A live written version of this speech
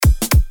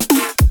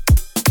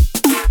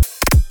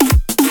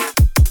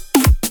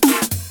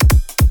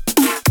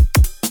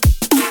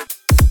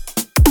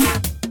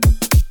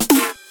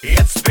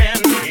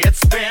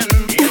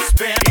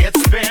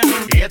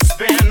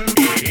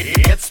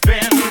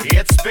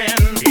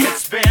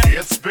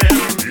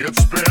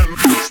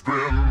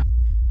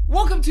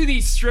Welcome to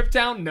the Stripped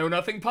Down Know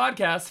Nothing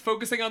podcast,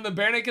 focusing on the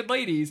bare naked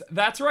ladies.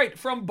 That's right,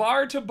 from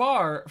bar to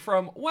bar,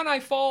 from When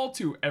I Fall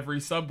to every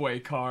subway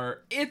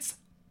car. It's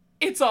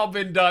all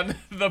been done,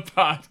 the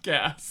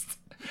podcast.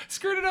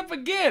 Screwed it up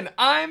again.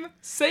 I'm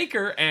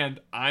Saker, and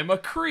I'm a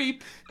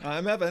creep.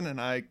 I'm Evan,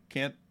 and I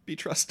can't be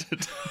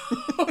trusted.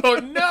 Oh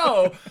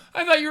no!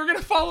 I thought you were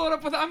gonna follow it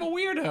up with I'm a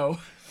weirdo.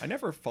 I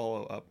never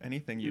follow up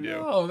anything you do.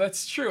 No,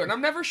 that's true. And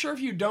I'm never sure if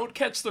you don't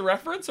catch the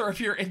reference or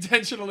if you're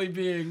intentionally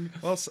being...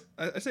 Well,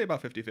 I say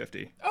about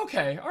 50-50.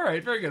 Okay, all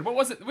right, very good. What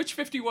was it? Which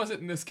 50 was it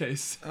in this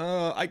case?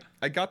 I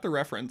got the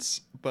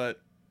reference,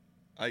 but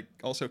I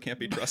also can't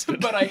be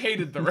trusted. But I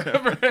hated the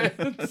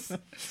reference.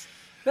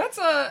 That's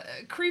a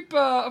creep,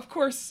 of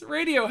course,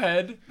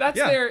 Radiohead. That's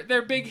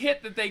their big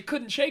hit that they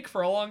couldn't shake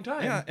for a long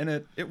time. Yeah,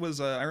 and it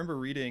was, I remember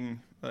reading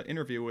an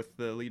interview with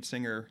the lead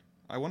singer.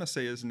 I want to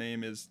say his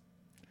name is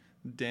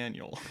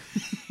Daniel.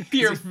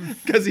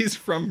 Because he's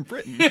from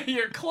Britain.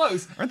 You're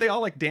close. Aren't they all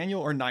like Daniel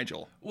or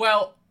Nigel?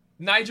 Well,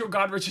 Nigel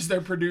Godrich is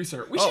their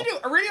producer. We should do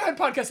a Radiohead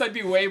podcast I'd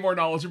be way more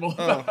knowledgeable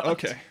about. Oh,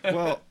 okay.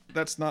 Well,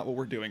 that's not what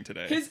we're doing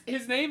today.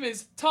 His name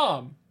is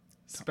Tom,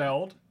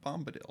 spelled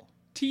Bombadil.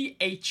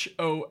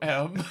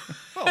 T-H-O-M.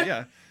 Oh,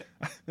 yeah.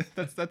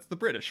 That's the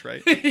British,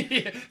 right?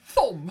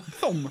 Thumb.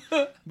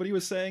 But he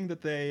was saying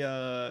that they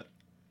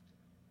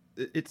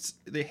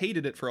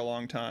hated it for a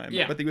long time.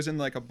 Yeah. But he was in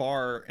like a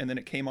bar, and then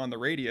it came on the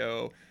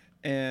radio,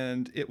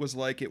 and it was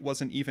like it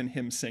wasn't even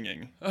him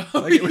singing.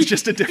 Like it was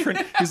just a different.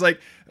 He's like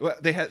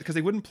because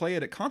they wouldn't play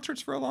it at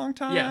concerts for a long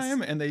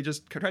time, and they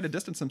just tried to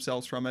distance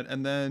themselves from it.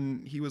 And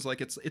then he was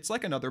like, it's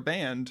like another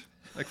band.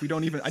 Like I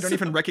don't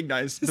even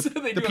recognize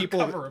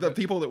the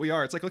people that we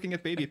are. It's like looking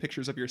at baby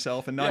pictures of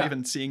yourself and not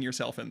even seeing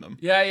yourself in them.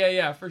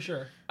 Yeah, for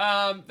sure.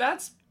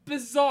 That's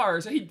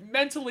bizarre. So he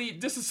mentally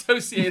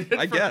disassociated.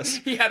 I guess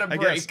he had a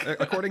break.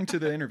 According to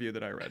the interview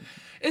that I read.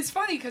 It's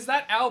funny because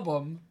that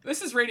album.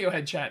 This is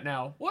Radiohead chat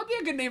now. What would be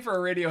a good name for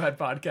a Radiohead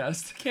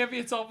podcast? Can't be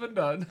It's All Been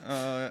Done.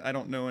 I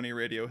don't know any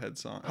Radiohead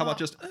song. How about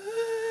just?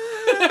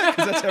 Because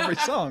that's every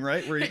song,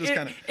 right? Where you just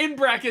kind of in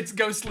brackets,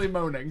 ghostly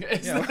moaning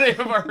is the name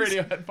of our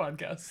Radiohead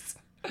podcasts.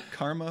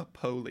 Karma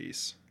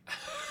Police.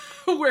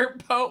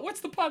 What's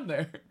the pun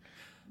there?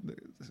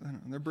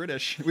 They're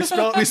British. We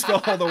spell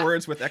all the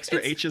words with extra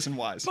H's and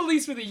Y's.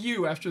 Police with a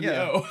U after the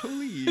O.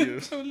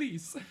 Police.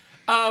 Police.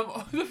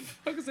 What the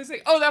fuck was I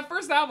saying? Oh, that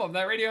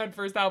Radiohead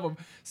first album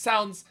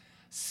sounds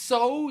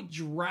so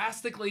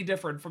drastically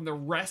different from the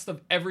rest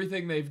of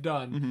everything they've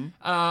done. Mm-hmm.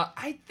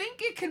 I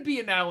think it could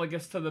be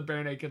analogous to the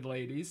Bare Naked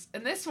Ladies.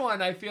 And this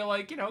one, I feel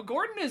like,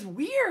 Gordon is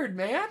weird,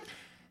 man.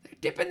 They're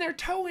dipping their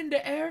toe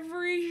into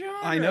every genre.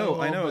 I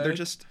know.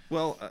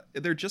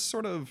 They're just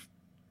sort of.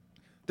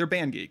 They're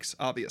band geeks,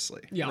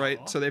 obviously,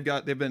 right? So they've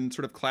been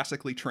sort of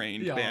classically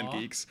trained band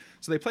geeks.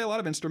 So they play a lot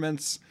of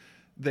instruments.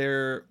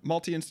 They're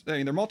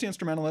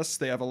multi-instrumentalists.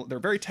 They're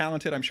very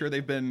talented. I'm sure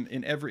they've been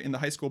in the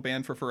high school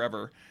band for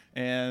forever,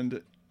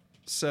 and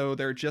so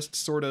they're just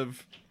sort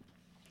of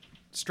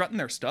strutting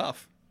their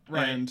stuff.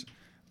 Right. And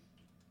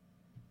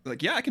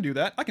like, I can do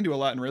that. I can do a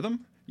Latin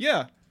rhythm.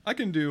 Yeah, I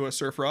can do a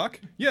surf rock.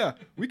 Yeah,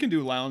 we can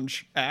do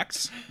lounge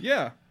acts.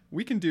 Yeah,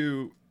 we can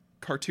do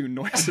cartoon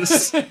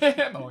noises.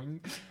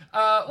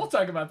 We'll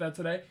talk about that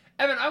today.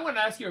 Evan, I want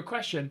to ask you a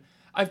question.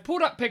 I've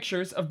pulled up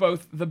pictures of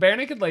both the Bare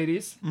Naked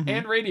Ladies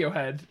and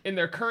Radiohead in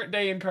their current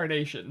day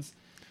incarnations.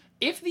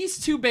 If these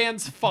two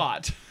bands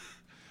fought,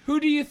 who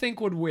do you think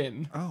would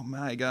win? Oh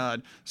my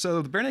God.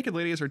 So the Bare Naked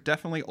Ladies are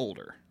definitely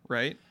older,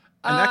 right?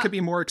 And that could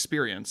be more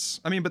experience.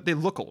 I mean, but they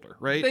look older,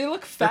 right? They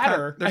look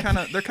fatter.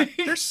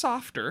 They're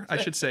softer, I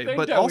should say.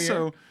 But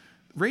also,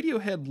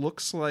 Radiohead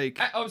looks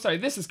like... I'm sorry,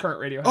 this is current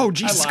Radiohead. Oh,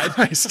 Jesus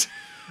Christ.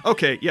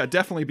 Okay, yeah,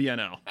 definitely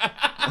BNL.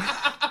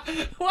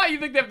 Why? You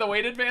think they have the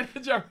weight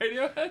advantage on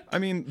Radiohead? I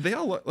mean, they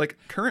all look like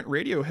current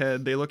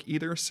Radiohead. They look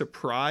either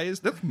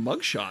surprised. They look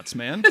mugshots,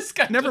 man.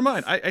 Never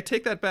mind. I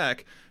take that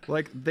back.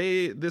 Like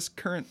this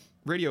current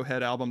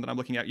Radiohead album that I'm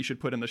looking at, you should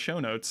put in the show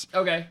notes.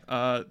 Okay.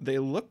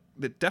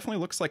 It definitely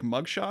looks like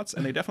mugshots,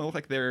 and they definitely look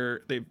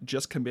like they've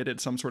just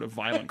committed some sort of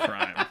violent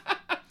crime.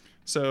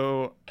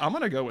 So I'm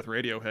gonna go with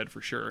Radiohead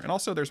for sure. And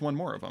also, there's one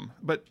more of them.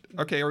 But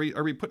okay,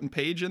 are we putting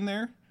Page in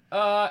there?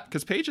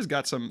 Because Page has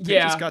got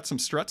some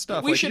strut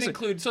stuff. We should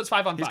include, so it's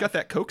 5 on 5. He's got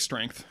that Coke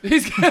strength.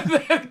 He's got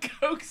that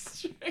Coke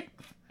strength.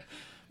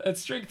 That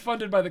strength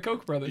funded by the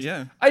Koch brothers.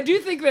 Yeah. I do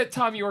think that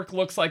Tom York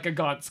looks like a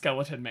gaunt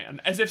skeleton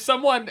man. As if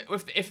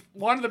if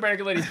one of the Bare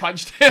Naked Ladies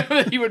punched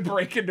him, he would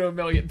break into a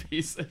million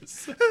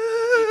pieces.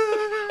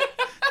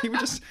 He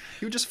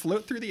would just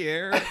float through the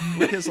air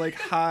with his like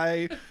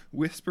high,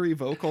 whispery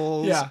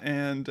vocals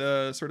and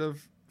sort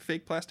of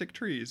fake plastic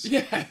trees.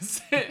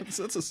 Yes.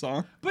 That's a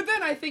song. But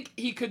then I think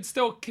he could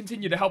still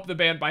continue to help the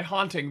band by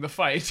haunting the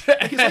fight.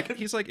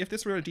 he's like if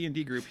this were a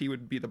D&D group, he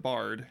would be the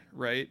bard,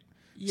 right?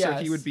 Yes.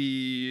 So he would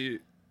be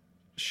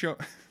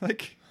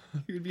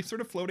he would be sort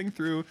of floating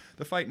through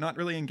the fight, not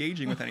really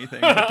engaging with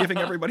anything, but giving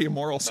everybody a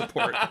moral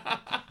support.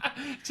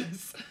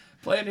 Just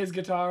playing his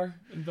guitar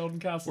and building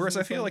castles. Whereas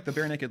I feel like the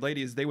Bare Naked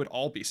Ladies, they would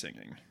all be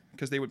singing.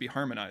 because they would be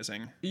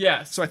harmonizing.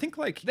 Yes. So I think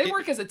like they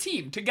work as a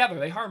team together.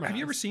 They harmonize. Have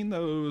you ever seen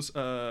those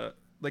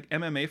like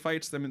MMA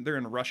fights? I mean, they're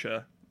in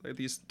Russia.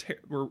 These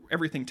where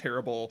everything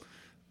terrible,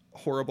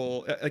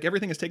 horrible, like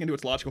everything is taken to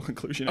its logical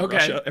conclusion in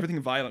Russia. Everything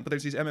violent, but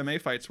there's these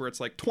MMA fights where it's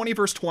like 20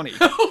 versus 20.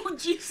 Oh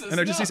Jesus! And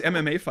they're just these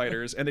MMA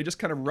fighters, and they just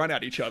kind of run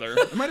at each other.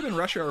 It might have been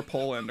Russia or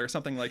Poland or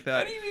something like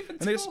that. How do you even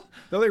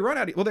and they run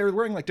at well, they were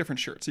wearing like different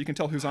shirts, so you can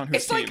tell who's on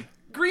whose team. Like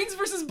greens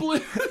versus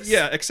blues.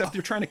 Yeah, except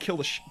you're trying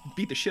to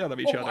beat the shit out of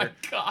each other. Oh my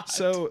God.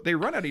 So they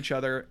run at each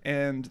other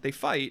and they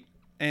fight.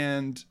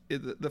 And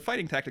the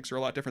fighting tactics are a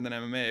lot different than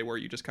MMA, where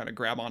you just kind of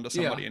grab onto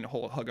somebody and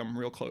hug them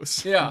real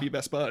close and be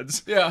best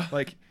buds. Yeah.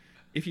 Like,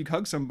 if you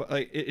hug somebody,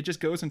 like, it just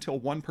goes until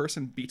one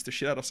person beats the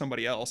shit out of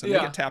somebody else, and they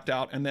get tapped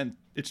out, and then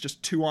it's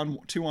just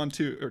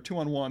 2-on-2, or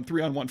 2-on-1,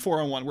 3-on-1,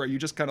 4-on-1, where you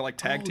just kind of like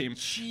tag team.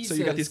 Jesus. So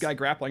you got these guy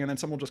grappling, and then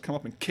someone will just come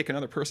up and kick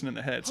another person in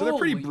the head. So they're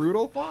pretty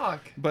brutal.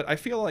 Fuck. But I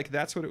feel like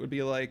that's what it would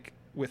be like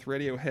with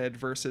Radiohead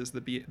versus the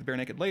Bare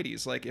Naked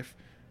Ladies. Like, if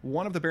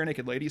one of the Bare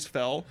Naked Ladies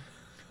fell,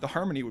 the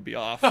harmony would be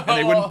off, and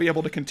they wouldn't be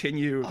able to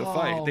continue the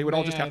fight. They would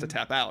all just have to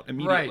tap out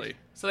immediately. Right.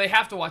 So they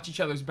have to watch each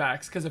other's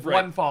backs, because if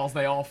one falls,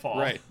 they all fall.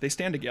 Right. They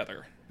stand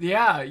together.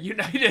 Yeah,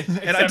 united,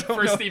 except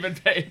for Stephen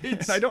Page.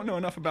 And I don't know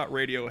enough about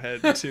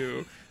Radiohead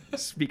to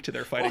speak to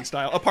their fighting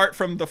style, apart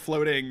from the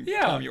floating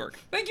Tom York.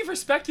 Thank you for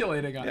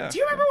speculating on it. Do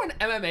you remember when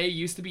MMA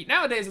used to be...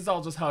 Nowadays, it's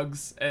all just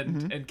hugs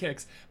and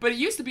kicks. But it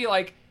used to be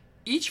like,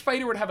 each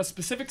fighter would have a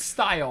specific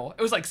style.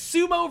 It was like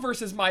sumo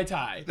versus Muay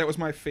Thai. That was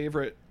my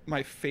favorite.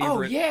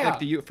 Oh, yeah. Like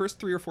the first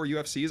 3 or 4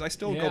 UFCs. I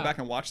still go back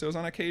and watch those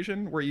on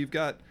occasion, where you've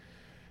got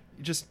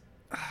just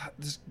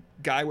this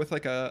guy with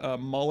like a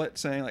mullet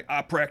saying like,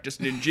 I practice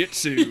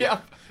ninjutsu.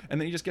 Yep.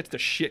 And then he just gets the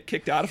shit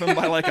kicked out of him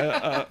by like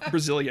a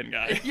Brazilian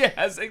guy.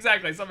 Yes,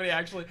 exactly. Somebody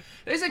actually...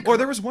 Or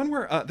there was one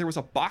where there was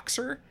a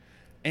boxer,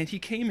 and he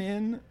came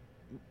in,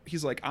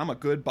 he's like, I'm a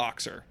good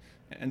boxer.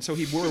 And so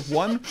he wore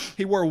one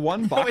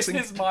boxing... That was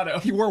his motto.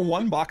 He wore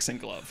one boxing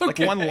glove, like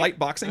one light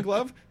boxing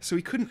glove, so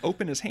he couldn't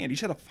open his hand. He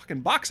just had a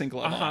fucking boxing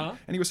glove on.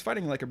 And he was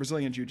fighting like a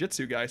Brazilian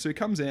jiu-jitsu guy. So he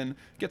comes in,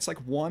 gets like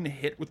one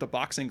hit with the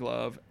boxing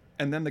glove,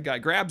 and then the guy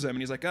grabs him, and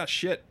he's like, oh,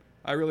 shit.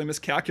 I really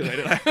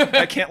miscalculated.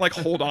 I can't like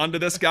hold on to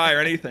this guy or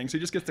anything. So he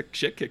just gets the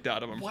shit kicked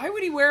out of him. Why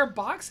would he wear a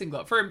boxing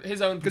glove? For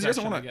his own protection, because he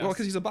doesn't want to. Well,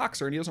 because he's a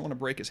boxer and he doesn't want to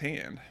break his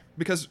hand.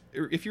 Because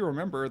if you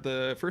remember,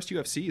 the first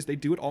UFCs, they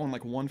do it all in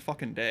like one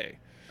fucking day.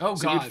 Oh,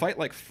 so you'd fight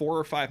like 4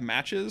 or 5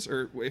 matches,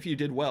 or if you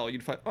did well,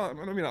 you'd fight,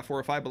 maybe not 4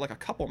 or 5, but like a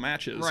couple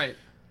matches. Right.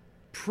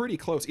 Pretty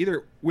close,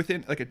 either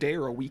within like a day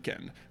or a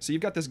weekend. So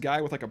you've got this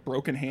guy with like a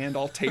broken hand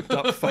all taped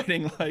up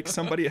fighting like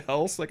somebody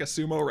else, like a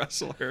sumo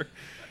wrestler.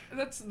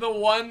 That's the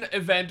one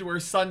event where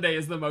Sunday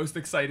is the most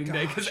exciting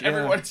day, because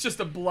everyone's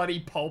just a bloody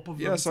pulp of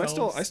themselves.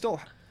 So I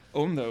still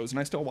own those, and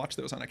I still watch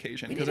those on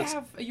occasion. We need to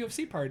have a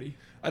UFC party.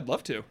 I'd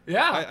love to.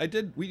 Yeah. I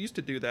did. We used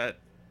to do that,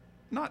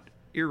 not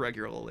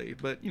irregularly,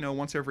 but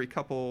once every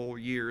couple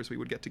years we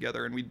would get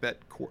together and we'd bet.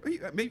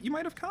 You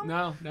might have come.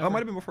 No, never. It might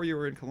have been before you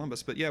were in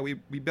Columbus, but yeah, we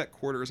bet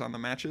quarters on the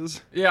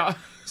matches. Yeah.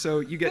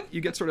 So you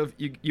get sort of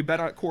you bet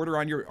a quarter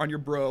on your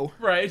bro,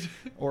 right,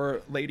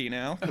 or lady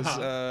now,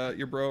 because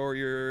your bro or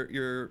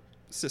your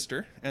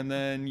sister, and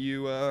then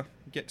you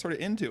get sort of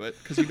into it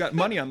because you got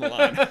money on the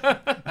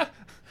line.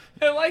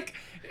 And like,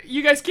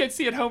 you guys can't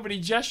see at home, but he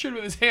gestured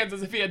with his hands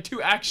as if he had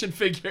 2 action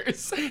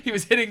figures. He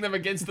was hitting them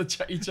against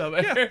each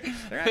other.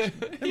 Yeah,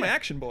 they're my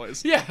action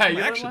boys. Yeah,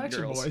 you're action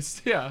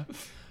boys. Yeah.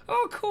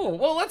 Oh, cool.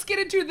 Well, let's get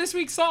into this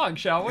week's song,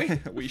 shall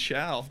we? We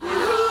shall.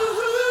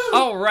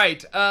 All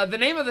right. The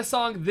name of the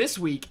song this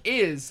week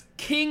is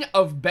King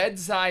of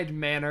Bedside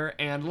Manor,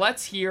 and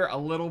let's hear a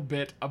little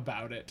bit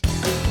about it.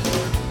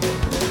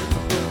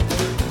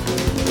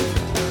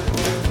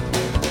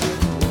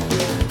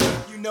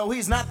 No,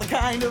 he's not the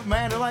kind of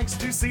man who likes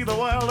to see the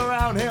world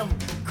around him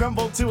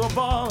crumble to a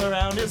ball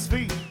around his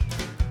feet.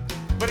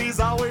 But he's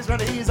always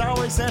ready, he's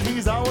always set,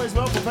 he's always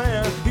well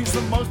prepared. He's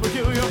the most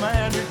peculiar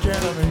man you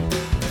can meet.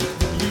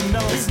 You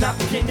know he's not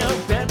the king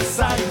of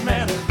bedside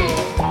manor.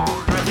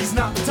 He's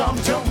not the Tom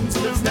Jones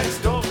who lives next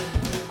door.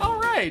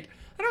 All right.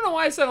 I don't know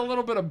why I said a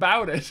little bit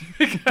about it,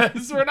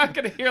 because we're not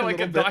going to hear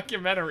like a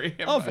documentary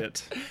of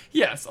it.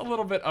 Yes, a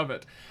little bit of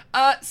it.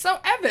 So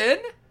Evan,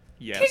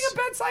 yes. King of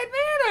Bedside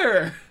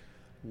Manor.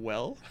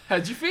 Well,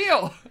 how'd you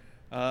feel?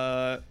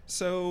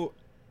 So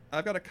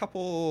I've got a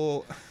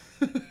couple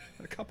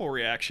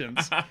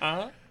reactions.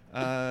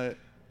 I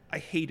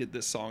hated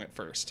this song at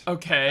first.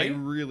 Okay. I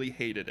really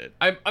hated it.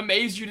 I'm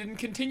amazed you didn't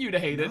continue to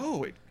hate it.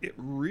 No, it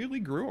really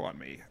grew on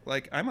me.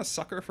 Like, I'm a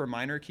sucker for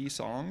minor key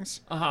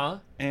songs. Uh-huh.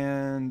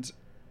 And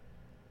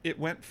it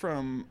went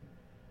from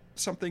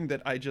something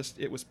that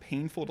it was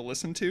painful to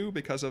listen to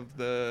because of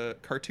the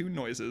cartoon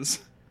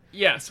noises.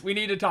 Yes, we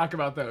need to talk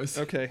about those.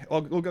 Okay,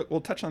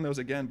 we'll touch on those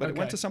again, but It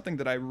went to something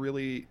that I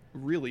really,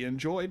 really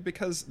enjoyed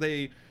because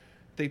they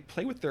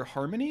play with their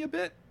harmony a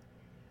bit.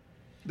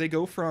 They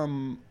go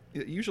from,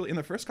 usually in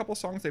the first couple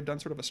songs they've done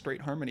sort of a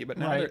straight harmony, but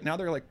now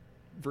they're like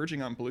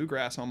verging on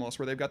bluegrass almost,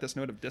 where they've got this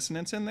note of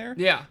dissonance in there.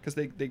 Yeah. Because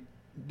they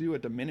do a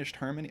diminished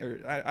harmony, or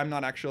I'm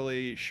not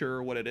actually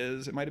sure what it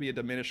is. It might be a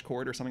diminished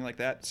chord or something like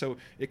that. So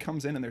it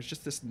comes in and there's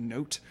just this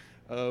note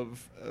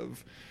of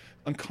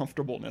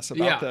uncomfortableness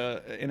about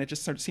and it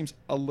just sort of seems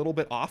a little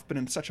bit off, but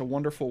in such a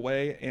wonderful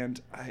way.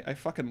 And I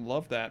fucking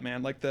love that,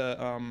 man. Like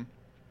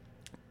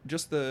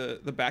just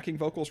the backing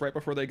vocals right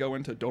before they go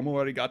into Domo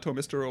arigato,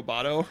 Mr.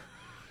 Roboto,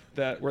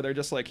 where they're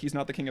just like, he's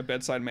not the king of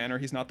Bedside Manor,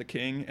 he's not the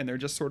king, and they're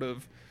just sort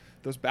of,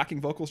 those backing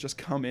vocals just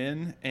come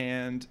in,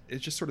 and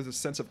it's just sort of this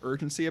sense of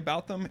urgency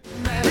about them.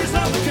 He's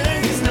not the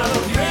king, he's not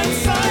the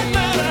bedside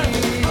manner.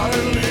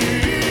 Hardly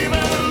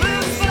even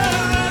listen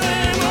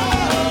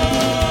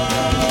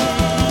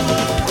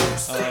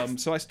anymore.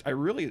 So I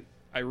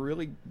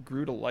really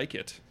grew to like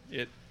it.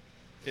 It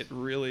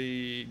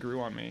really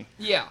grew on me.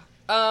 Yeah.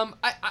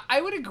 I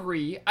would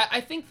agree.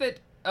 I think that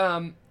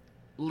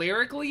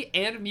lyrically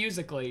and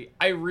musically,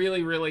 I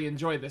really, really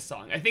enjoy this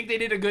song. I think they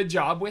did a good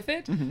job with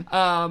it.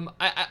 Mm-hmm.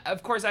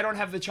 Of course, I don't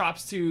have the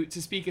chops to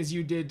speak as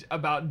you did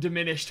about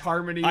diminished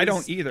harmonies. I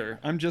don't either.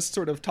 I'm just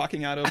sort of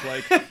talking out of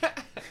like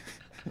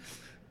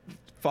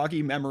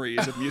foggy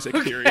memories of music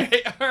theory.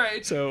 All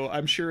right. So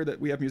I'm sure that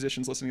we have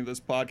musicians listening to this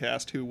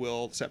podcast who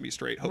will set me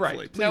straight,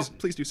 hopefully. Right.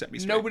 Please do set me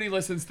straight. Nobody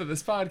listens to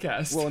this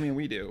podcast. Well, I mean,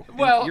 we do.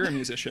 Well, you're a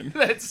musician.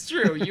 That's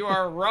true. You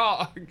are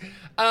wrong.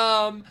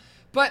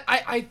 But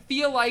I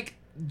feel like,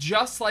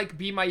 just like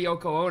Be My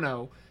Yoko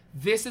Ono,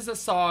 this is a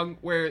song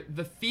where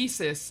the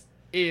thesis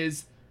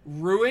is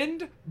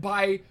ruined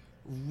by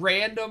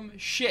random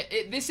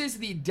shit. This is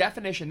the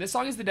definition. This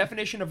song is the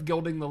definition of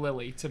gilding the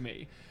lily to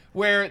me,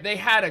 where they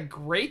had a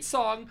great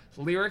song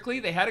lyrically,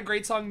 they had a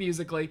great song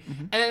musically,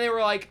 and then they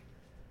were like,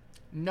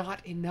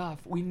 not enough.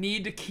 We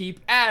need to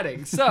keep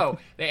adding. So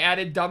they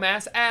added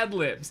dumbass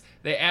ad-libs.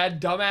 They add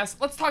dumbass...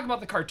 Let's talk about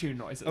the cartoon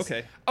noises.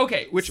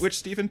 Okay. Which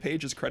Stephen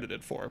Page is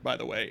credited for, by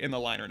the way, in the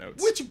liner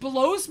notes. Which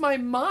blows my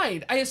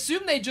mind. I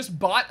assume they just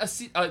bought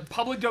a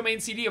public domain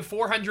CD of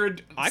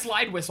 400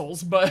 slide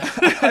whistles, but...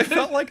 I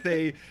felt like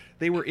they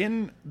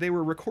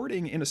were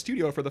recording in a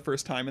studio for the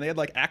first time, and they had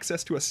like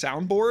access to a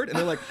soundboard, and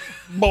they're like,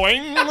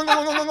 boing,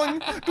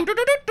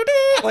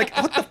 like,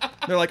 what the?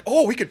 They're like,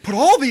 oh, we could put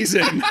all these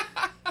in.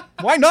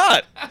 Why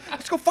not?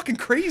 Let's go fucking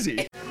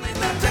crazy. He's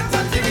not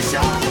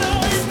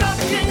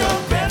the king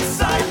of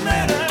Bedside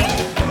Manor.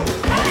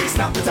 He's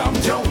not the Tom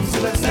Jones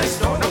who lives next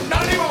door. No,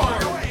 not anymore.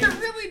 It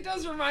really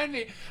does remind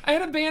me. I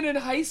had a band in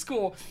high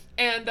school,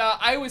 and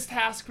I was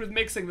tasked with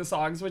mixing the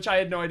songs, which I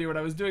had no idea what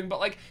I was doing. But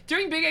like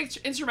during big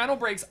instrumental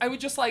breaks, I would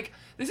just like,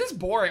 this is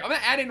boring. I'm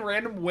gonna add in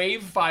random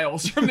wave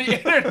files from the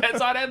internet.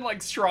 So I'd add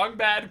like strong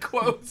bad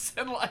quotes,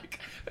 and like,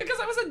 because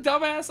I was a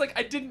dumbass, like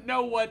I didn't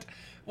know what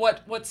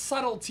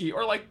subtlety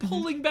or like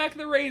pulling back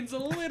the reins a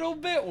little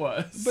bit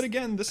was. But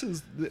again, this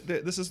is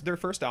their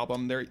first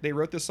album. They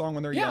wrote this song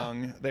when they're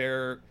young.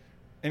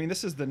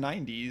 This is the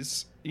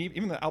 90s.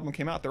 Even the album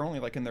came out, they're only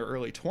like in their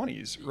early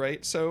 20s,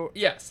 right? So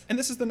yes. And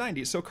this is the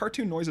 90s, so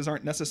cartoon noises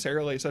aren't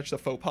necessarily such a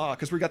faux pas,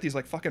 because we got these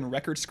like fucking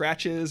record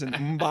scratches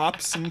and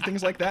bops and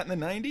things like that in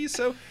the 90s.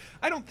 So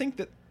I don't think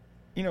that,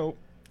 I don't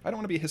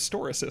want to be a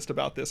historicist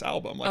about this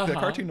album. Like the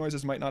cartoon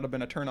noises might not have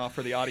been a turnoff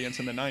for the audience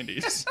in the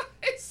 90s.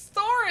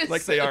 Historicist.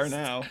 Like they are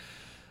now.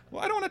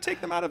 Well, I don't want to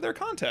take them out of their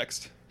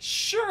context.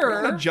 Sure. I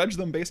don't want to judge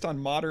them based on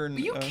modern...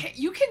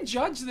 You can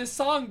judge this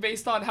song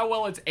based on how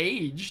well it's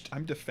aged.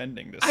 I'm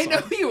defending this song. I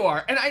know you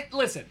are. And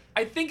listen,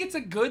 I think it's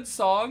a good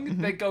song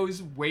that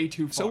goes way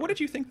too far. So what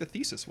did you think the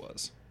thesis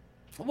was?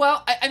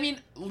 Well, I mean,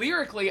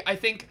 lyrically, I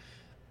think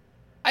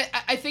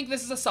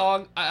this is a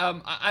song,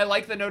 I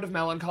like the note of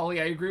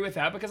melancholy, I agree with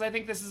that, because I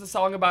think this is a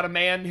song about a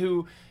man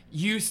who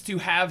used to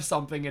have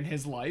something in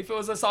his life. It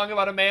was a song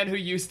about a man who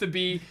used to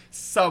be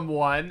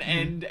someone,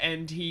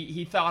 and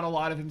he thought a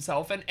lot of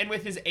himself, and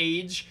with his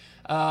age,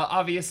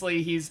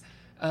 obviously he's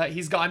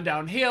gone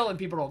downhill, and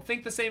people don't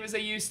think the same as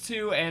they used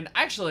to, and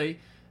actually,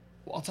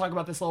 I'll talk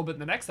about this a little bit in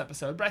the next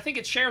episode, but I think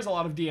it shares a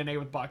lot of DNA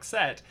with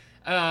Boxette.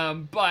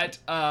 And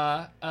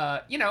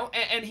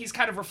he's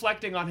kind of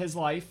reflecting on his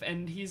life,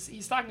 and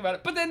he's talking about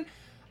it. But then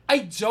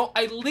I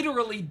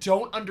literally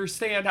don't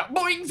understand how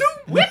boing zoom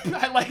whip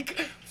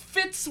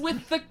fits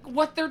with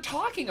what they're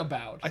talking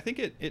about. I think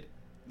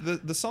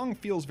the song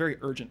feels very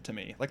urgent to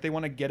me. Like they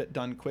want to get it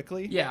done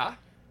quickly. Yeah.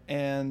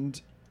 And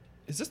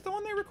is this the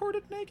one they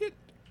recorded naked?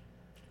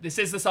 This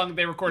is the song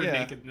they recorded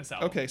naked in this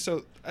album. Okay,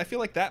 so I feel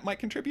like that might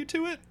contribute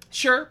to it.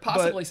 Sure,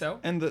 possibly so.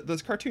 And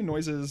the cartoon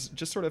noises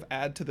just sort of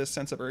add to this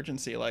sense of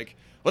urgency, like,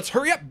 let's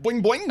hurry up,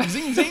 boing boing,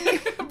 zing zing.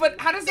 But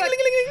how does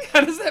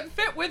that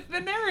fit with the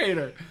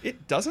narrator?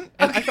 It doesn't.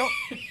 And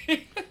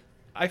Okay.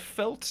 I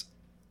felt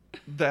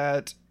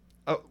that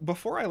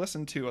before I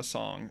listen to a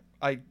song,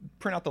 I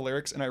print out the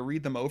lyrics and I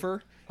read them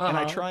over, and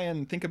I try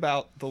and think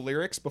about the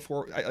lyrics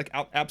before,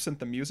 absent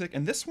the music.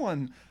 And this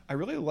one, I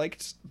really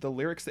liked the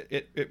lyrics. That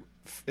it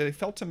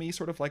felt to me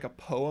sort of like a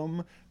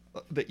poem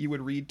that you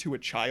would read to a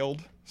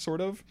child,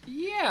 sort of.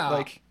 Yeah.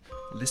 Like,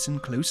 listen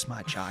close,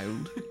 my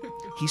child.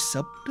 He's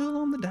subtle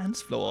on the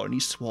dance floor and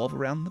he's suave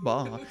around the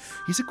bar.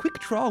 He's a quick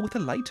draw with a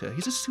lighter.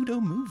 He's a pseudo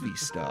movie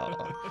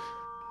star.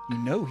 You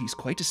know he's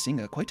quite a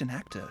singer, quite an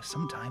actor,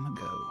 some time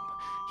ago.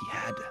 he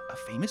had a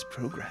famous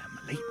program,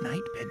 a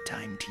late-night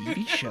bedtime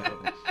TV show.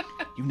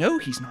 You know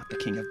he's not the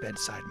king of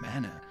Bedside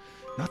Manor.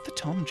 Not the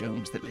Tom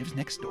Jones that lives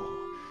next door.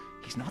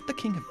 He's not the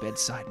king of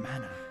Bedside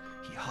Manor.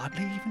 He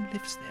hardly even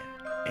lives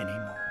there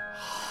anymore.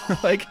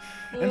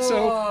 And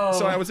so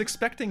I was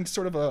expecting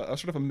sort of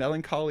a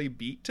melancholy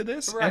beat to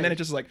this, and then it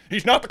just like,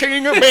 he's not the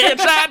king of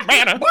Bedside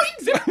Manor.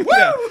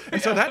 Yeah.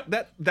 And so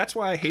that's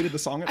why I hated the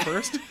song at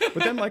first.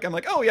 But then I'm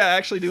like, oh yeah, I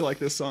actually do like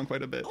this song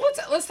quite a bit.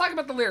 Let's talk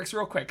about the lyrics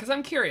real quick, because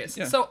I'm curious.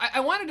 Yeah. So I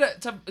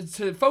wanted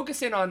to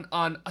focus in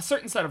on a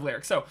certain set of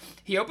lyrics. So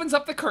he opens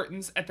up the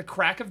curtains at the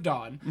crack of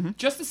dawn,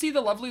 just to see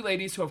the lovely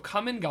ladies who have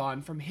come and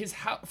gone from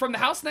from the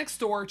house next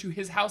door to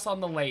his house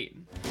on the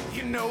lane.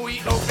 You know he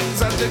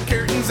opens up the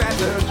curtains at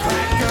the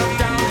crack of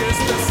dawn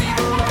just to see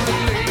the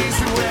lovely ladies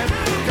who have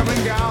come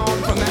and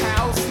gone from the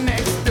house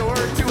next door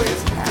to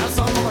his house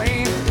on the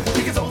lane.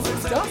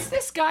 Does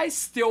this guy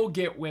still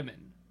get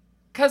women?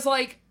 Because,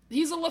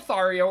 he's a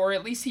Lothario, or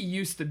at least he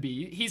used to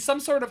be. He's some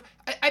sort of...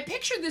 I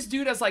picture this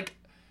dude as,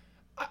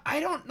 I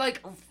don't,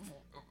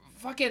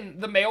 fucking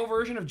the male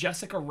version of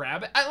Jessica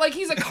Rabbit.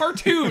 He's a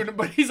cartoon,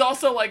 but he's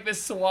also,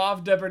 this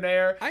suave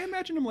debonair. I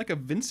imagine him like a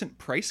Vincent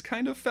Price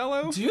kind of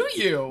fellow. Do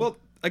you? Well,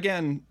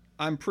 again...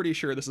 I'm pretty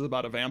sure this is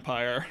about a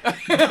vampire.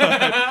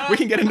 We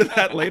can get into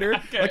that later.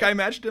 Okay. I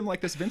imagined him like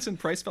this Vincent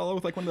Price fellow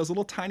with one of those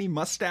little tiny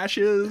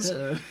mustaches.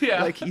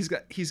 Yeah.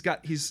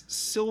 He's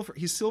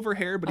silver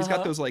hair, but he's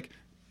got those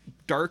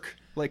dark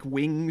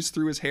wings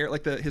through his hair.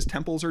 His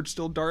temples are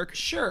still dark.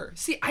 Sure.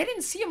 See, I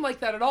didn't see him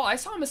like that at all. I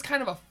saw him as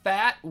kind of a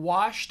fat,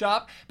 washed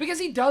up, because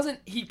he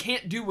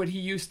can't do what he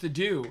used to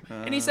do.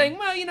 And he's saying,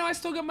 well, I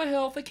still got my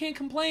health. I can't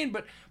complain,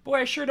 but boy,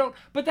 I sure don't.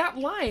 But that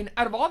line,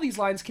 out of all these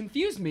lines,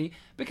 confused me,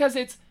 because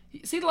it's,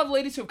 see the lovely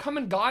ladies who have come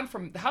and gone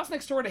from the house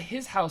next door to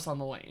his house on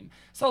the lane.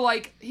 So,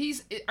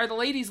 are the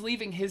ladies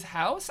leaving his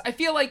house? I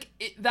feel like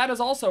that is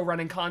also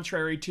running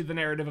contrary to the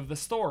narrative of the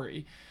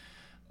story.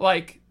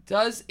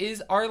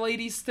 Is Our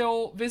Lady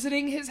still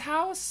visiting his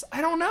house?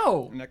 I don't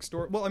know. Next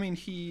door? Well, I mean,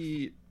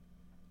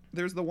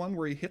 there's the one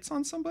where he hits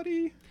on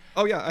somebody.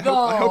 Oh yeah, I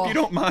hope you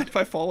don't mind if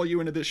I follow you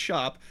into this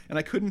shop. And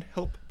I couldn't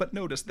help but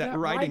notice that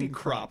riding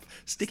crop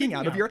sticking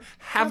out of your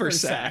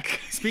haversack.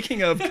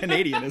 Speaking of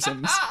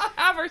Canadianisms.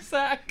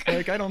 Haversack.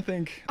 I don't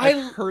think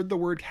I've heard the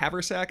word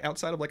haversack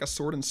outside of a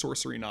sword and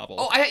sorcery novel.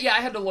 Oh, I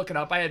had to look it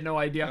up. I had no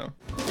idea.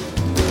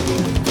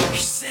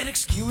 She said,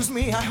 excuse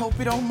me, I hope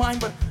you don't mind,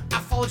 but I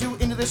followed you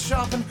into this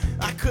shop and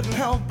I couldn't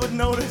help but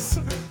notice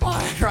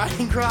that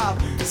riding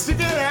crop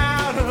sticking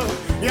out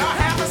of your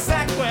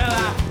haversack.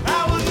 Well,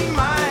 I wouldn't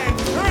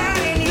mind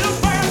riding you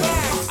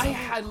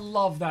bareback. I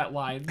love that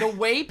line. The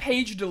way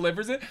Paige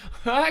delivers it,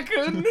 I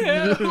couldn't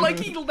help.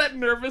 That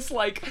nervous,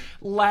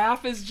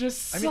 laugh is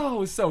just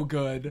so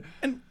good.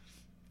 And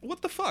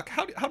what the fuck?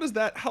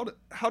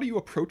 How do you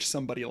approach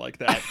somebody like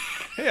that?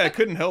 Hey, I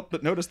couldn't help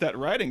but notice that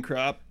riding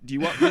crop. Do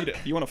you want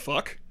to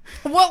fuck?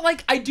 Well,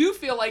 I do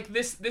feel like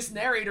this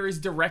narrator is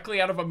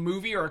directly out of a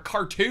movie or a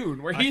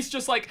cartoon where he's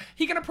just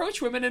he can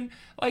approach women and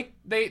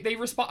they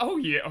respond. Oh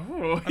yeah,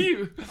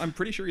 I'm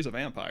pretty sure he's a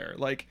vampire.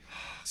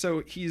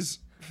 So he's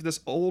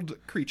this old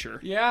creature.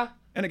 Yeah.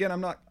 And again,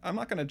 I'm not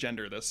going to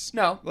gender this.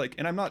 No.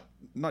 And I'm not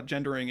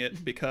gendering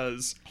it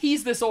because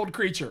he's this old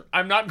creature.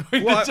 I'm not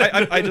going to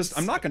gender this.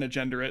 I'm not going to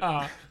gender it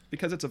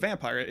because it's a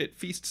vampire. It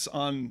feasts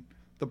on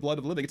the blood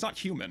of the living. It's not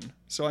human.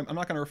 So I'm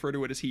not going to refer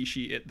to it as he,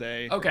 she, it,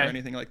 they, or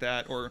anything like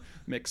that, or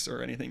mix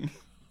or anything.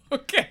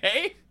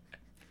 Okay.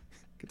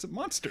 It's a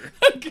monster,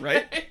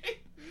 right?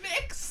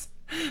 Mix?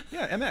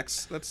 Yeah,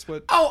 MX. That's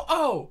what...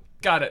 Oh,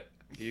 got it.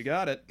 You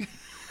got it.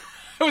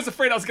 I was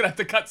afraid I was going to have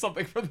to cut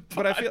something for the podcast.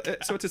 But I feel,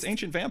 so it's this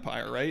ancient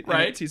vampire, right?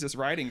 Right. And he's this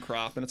riding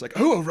crop, and it's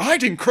oh, a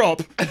riding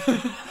crop!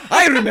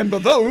 I remember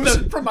those!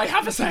 From my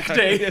haversack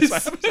days. Yes, my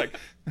haversack.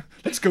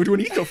 Let's go to an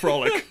eco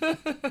frolic.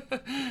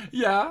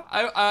 Yeah,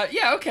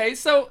 okay.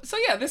 So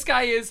yeah, this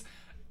guy is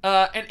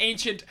an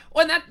ancient...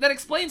 Well, and that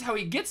explains how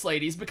he gets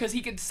ladies, because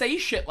he could say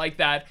shit like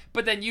that,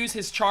 but then use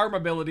his charm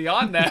ability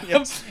on them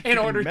in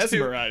order to...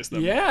 mesmerize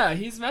them. Yeah,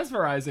 he's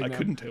mesmerizing them. I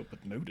couldn't help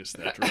but notice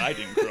that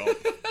riding crop.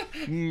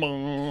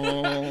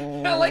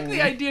 I like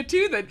the idea,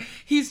 too, that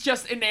he's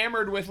just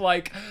enamored with,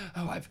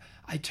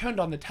 I turned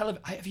on the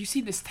television. Have you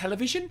seen this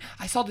television?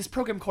 I saw this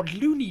program called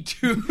Looney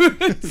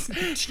Tunes.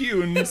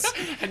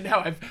 And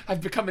now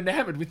I've become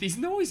enamored with these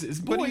noises.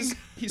 But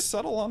he's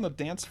subtle on the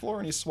dance floor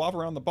and he's suave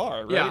around the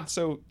bar, right? Yeah.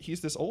 So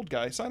he's this old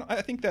guy. So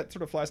I think that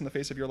sort of flies in the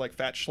face of your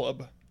fat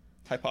schlub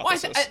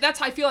hypothesis. Well,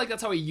 I feel like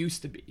that's how he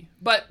used to be.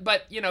 But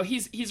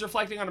he's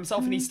reflecting on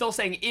himself and he's still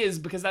saying is,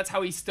 because that's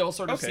how he still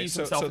sort of sees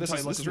himself. So this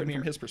is written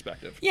from his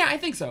perspective. Yeah, I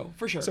think so,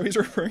 for sure. So he's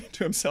referring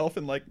to himself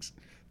in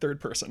third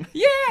person.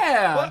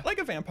 Yeah. Like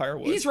a vampire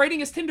would. He's writing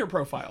his Tinder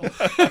profile.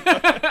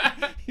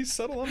 He's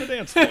subtle on the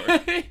dance floor.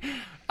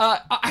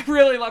 I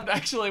really loved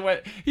actually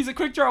what he's a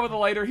quick draw with a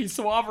lighter, he's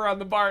suave around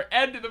the bar,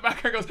 and in the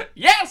background goes,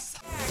 yes!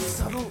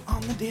 Subtle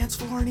on the dance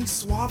floor and he's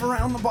suave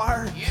around the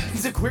bar. Yes.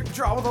 He's a quick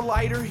draw with a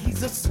lighter,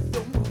 he's a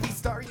pseudo movie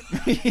star.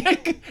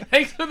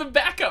 Thanks for the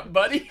backup,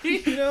 buddy.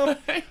 You know,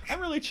 I'm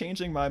really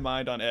changing my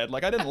mind on Ed.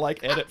 Like, I didn't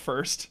like Ed at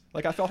first.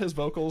 Like, I felt his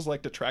vocals,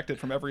 like, detracted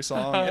from every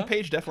song. And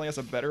Paige definitely has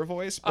a better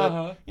voice.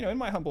 But, you know, in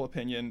my humble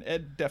opinion,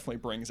 Ed definitely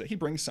brings it. He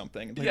brings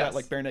something. They got,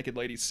 like, Bare Naked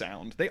Ladies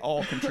sound. They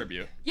all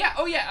contribute. Yeah,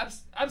 oh yeah,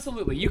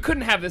 absolutely. You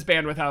couldn't have this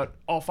band without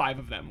all 5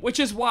 of them. Which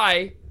is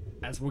why,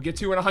 as we'll get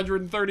to in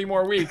 130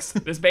 more weeks,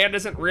 this band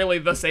isn't really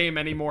the same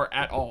anymore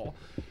at all.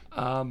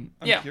 I'm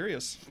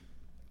curious.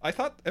 I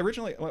thought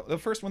originally,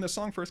 when this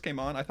song first came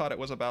on, I thought it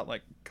was about,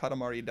 like,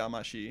 Katamari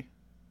Damacy.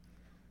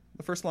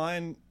 The first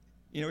line,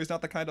 you know, he's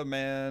not the kind of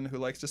man who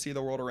likes to see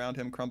the world around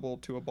him crumble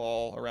to a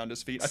ball around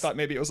his feet. I thought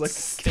maybe it was like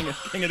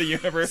King of the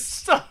Universe.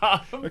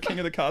 Stop. Or King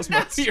of the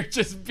Cosmos. Now you're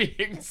just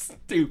being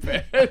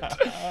stupid.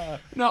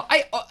 No,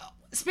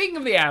 speaking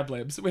of the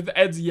ad-libs with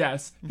Ed's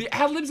Yes, the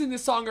ad-libs in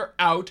this song are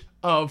out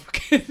of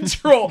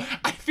control.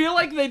 I feel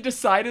like they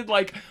decided,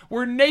 like,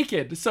 we're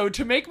naked, so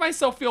to make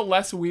myself feel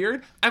less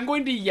weird, I'm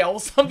going to yell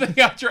something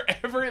after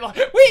every,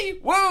 like, wee,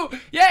 woo,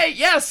 yay,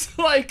 yes,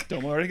 like.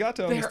 Domo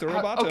arigato, Mr.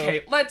 Roboto.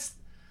 Okay, let's.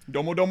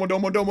 Domo, domo,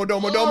 domo, domo,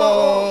 domo,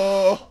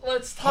 domo.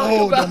 Let's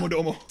talk about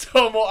Domo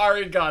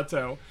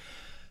arigato.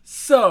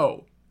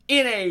 So,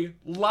 in a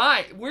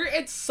line, we're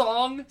at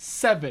song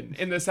 7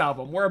 in this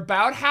album. We're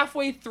about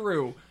halfway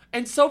through.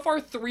 And so far,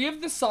 3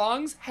 of the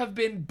songs have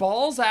been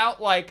balls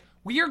out, like,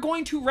 we are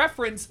going to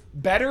reference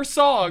better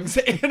songs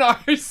in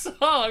our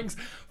songs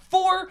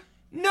for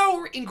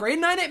no... In Grade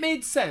 9, it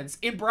made sense.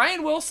 In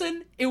Brian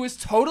Wilson, it was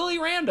totally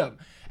random.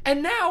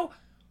 And now,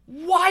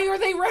 why are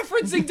they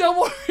referencing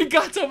Domo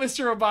Arigato,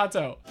 Mr.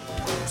 Roboto?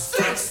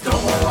 6 Domo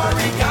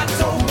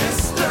Arigato,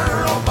 Mr.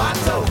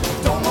 Roboto.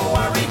 Domo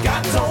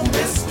Arigato,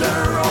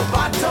 Mr.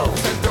 Roboto.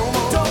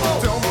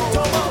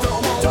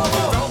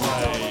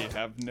 I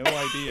have no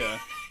idea.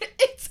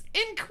 It's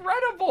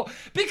incredible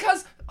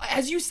because,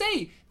 as you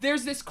say,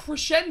 there's this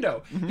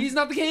crescendo. He's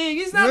not the king.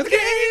 He's not the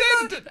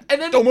king.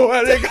 And then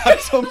like,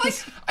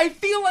 I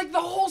feel like the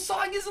whole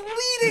song is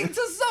leading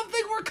to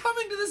something. We're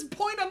coming to this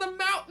point on the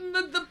mountain,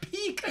 the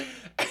peak,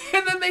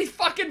 and then they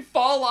fucking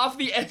fall off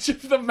the edge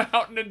of the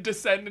mountain and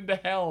descend into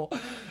hell.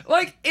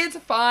 Like, it's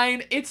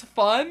fine. It's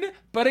fun.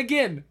 But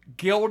again,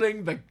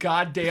 gilding the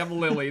goddamn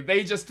lily.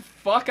 They just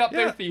fuck up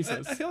their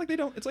thesis. I feel like they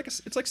don't. It's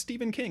like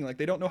Stephen King. Like,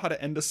 they don't know how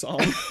to end a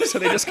song, so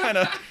they just kind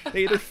of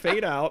they either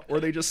fade out or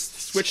they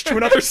just switch to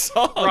another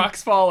song.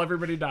 Rocks fall,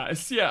 everybody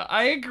dies. Yeah,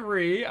 I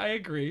agree.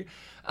 Yeah,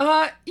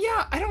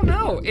 I don't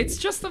know. It's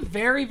just a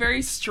very,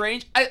 very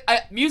strange.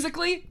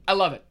 Musically, I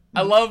love it.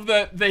 I love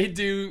that they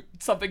do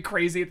something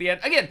crazy at the end.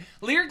 Again,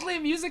 lyrically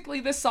and musically,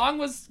 this song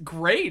was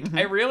great.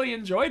 I really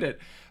enjoyed it.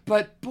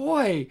 But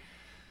boy,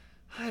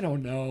 I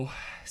don't know.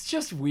 It's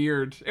just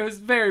weird. It was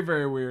very,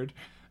 very weird.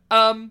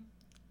 Why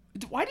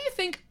do you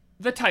think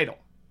the title?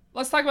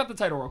 Let's talk about the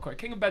title real quick.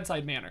 King of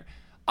Bedside Manor.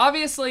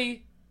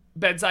 Obviously,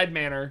 Bedside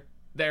Manor.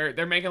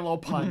 They're making a little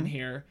pun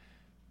here.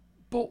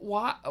 But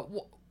why?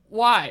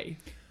 Why?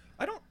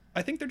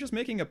 I think they're just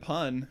making a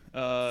pun.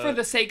 For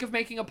the sake of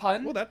making a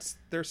pun? Well, that's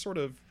their sort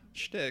of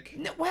shtick.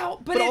 No,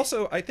 well, but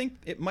also, I think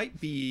it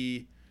might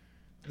be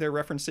they're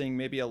referencing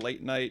maybe a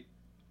late night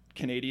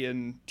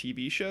Canadian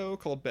TV show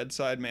called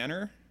Bedside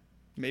Manor.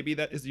 Maybe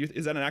that is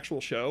that an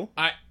actual show?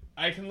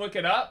 I can look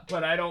it up,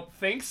 but I don't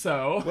think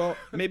so. Well,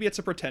 maybe it's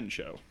a pretend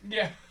show.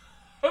 Yeah.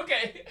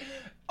 Okay.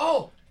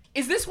 Oh,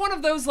 is this one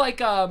of those, like,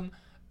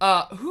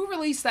 who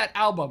released that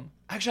album?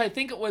 Actually, I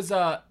think it was,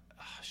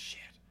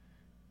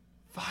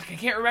 Fuck, I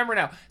can't remember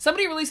now.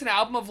 Somebody released an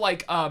album of,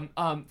 like,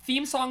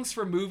 theme songs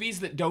for movies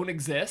that don't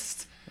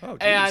exist. Oh,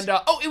 geez. And,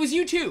 it was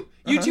U2.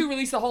 U2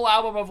 released a whole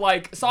album of,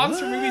 like, songs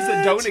for movies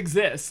that don't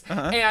exist.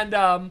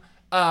 And,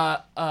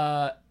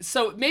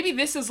 so maybe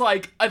this is,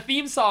 like, a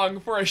theme song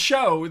for a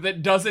show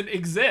that doesn't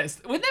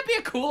exist. Wouldn't that be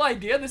a cool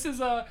idea? This is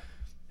a...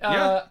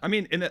 yeah, I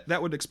mean, and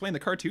that would explain the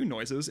cartoon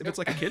noises if it's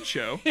like a kid's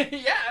show.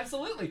 Yeah,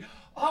 absolutely.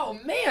 Oh,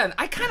 man,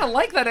 I kind of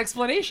like that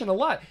explanation a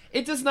lot.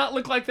 It does not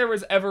look like there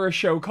was ever a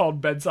show called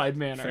Bedside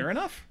Manor. Fair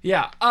enough.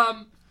 Yeah,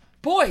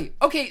 boy,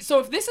 okay, so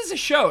if this is a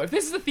show, if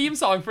this is a theme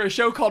song for a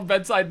show called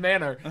Bedside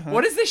Manor,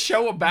 what is this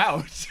show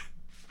about?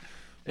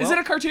 Is it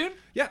a cartoon?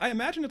 Yeah, I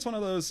imagine it's one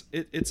of those,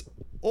 it's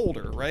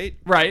older, right?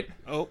 Right.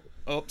 Oh,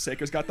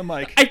 Seiko's got the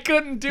mic. I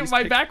couldn't do,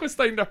 my back was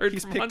starting to hurt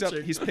from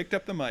punching. He's picked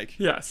up the mic.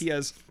 Yes. He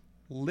has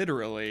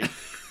literally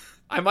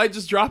I might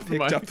just drop the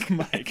mic, up the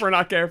mic if we're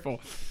not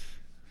careful.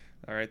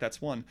 All right, that's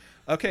one.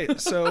 Okay,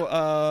 so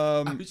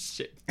oh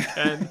shit.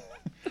 And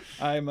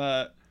I'm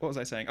what was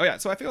I saying? Oh yeah,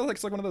 so I feel like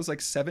it's like one of those like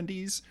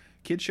 70s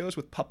kid shows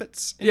with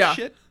puppets and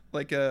shit,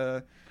 like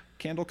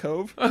Candle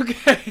Cove.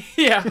 Okay,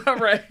 yeah,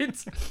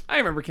 right. I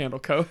remember Candle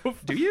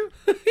Cove. Do you?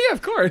 Yeah,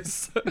 of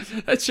course.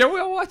 That show we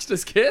all watched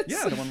as kids.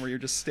 Yeah, the one where you're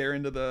just staring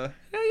into the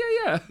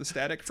the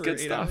static for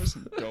 8 hours.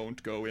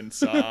 Don't go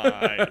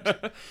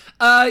inside.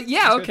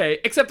 Yeah, okay.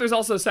 Except there's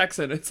also sex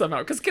in it somehow,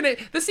 because the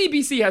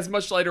CBC has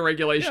much lighter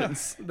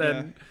regulations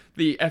than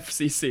the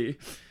FCC.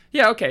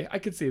 Yeah, okay, I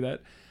could see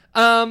that.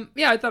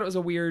 Yeah, I thought it was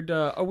a weird.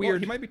 Well,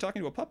 he might be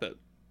talking to a puppet.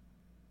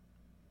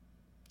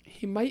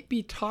 He might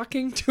be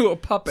talking to a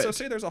puppet. So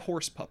say there's a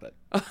horse puppet.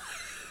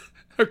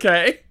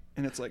 Okay.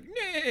 And it's like,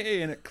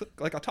 nay, and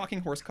like a talking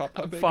horse cop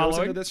goes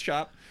Following. into this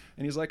shop,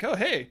 and he's like, oh,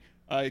 hey,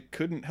 I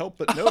couldn't help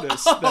but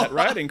notice that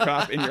riding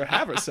crop in your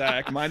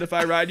haversack. Mind if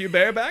I ride you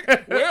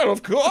bareback? Well,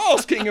 of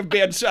course, king of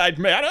bedside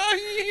manner.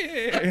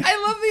 Yeah.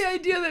 I love the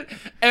idea that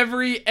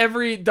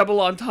every double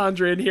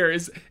entendre in here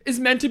is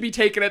meant to be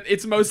taken at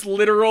its most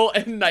literal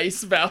and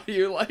nice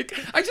value. Like,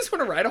 I just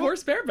want to ride a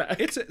horse bareback.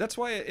 That's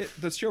why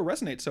the show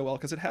resonates so well,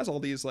 because it has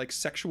all these like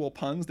sexual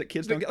puns that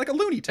kids don't get, like a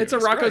Looney Tunes. It's a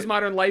Rocko's right?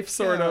 Modern Life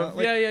sort of.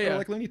 Like, Yeah. Or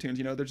like Looney Tunes,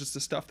 they're just the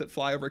stuff that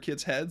fly over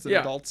kids' heads, and Yeah.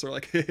 adults are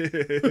like,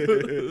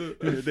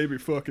 they be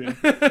fucking.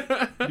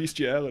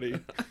 Bestiality.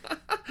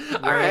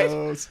 All right.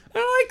 Gross.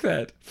 I like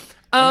that.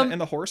 And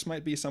the horse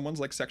might be someone's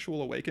like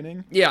sexual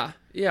awakening, Yeah.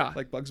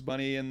 like Bugs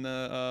Bunny and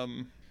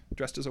the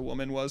dressed as a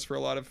woman was for a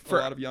lot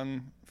of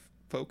young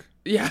folk.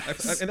 Yeah.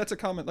 And that's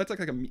like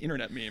an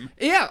internet meme.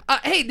 Yeah.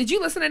 Hey, did you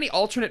listen to any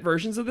alternate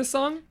versions of this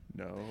song?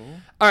 No.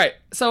 All right.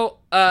 So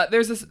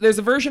there's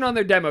a version on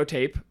their demo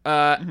tape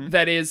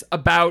that is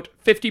about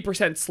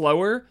 50%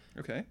 slower.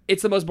 Okay.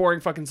 It's the most boring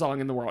fucking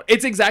song in the world.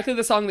 It's exactly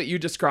the song that you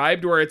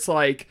described, where it's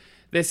like,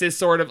 this is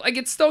sort of like,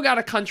 it's still got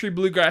a country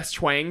bluegrass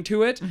twang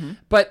to it,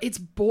 but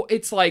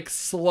it's like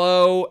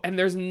slow and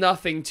there's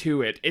nothing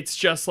to it. It's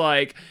just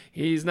like,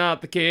 he's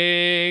not the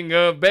king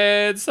of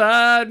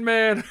bedside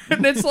manner.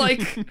 And it's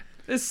like,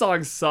 this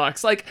song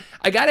sucks. Like,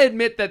 I gotta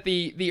admit that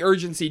the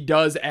urgency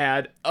does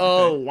add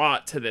a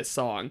lot to this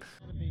song.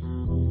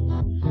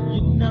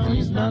 You know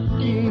he's not the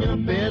king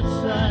of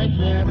bedside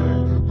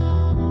manner.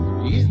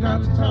 He's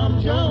not the Tom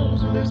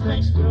Jones who lives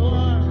next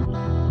door.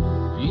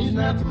 He's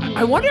not the king.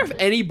 I wonder if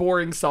any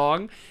boring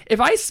song, if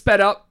I sped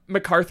up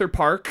MacArthur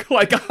Park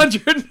like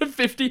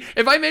 150,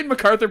 if I made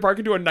MacArthur Park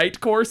into a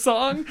Nightcore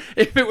song,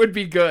 if it would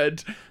be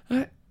good.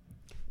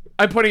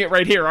 I'm putting it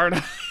right here, aren't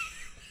I?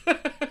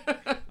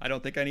 I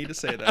don't think I need to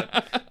say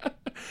that.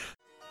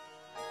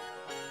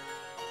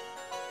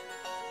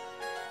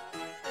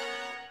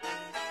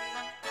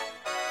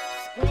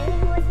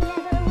 Spring was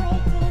never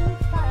waiting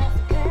for us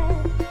to turn.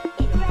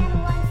 It ran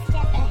one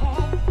step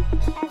ahead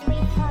as we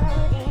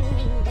followed in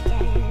the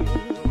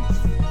dance.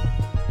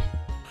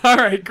 All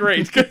right,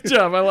 great. Good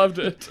job. I loved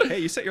it. Hey,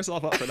 you set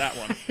yourself up for that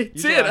one.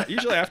 did.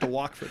 Usually I have to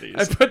walk for these.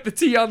 I put the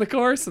T on the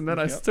course and then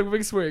I took a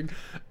big swing.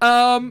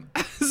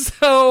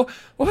 So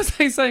what was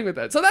I saying with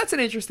that? So that's an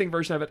interesting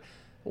version of it.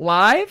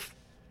 Live?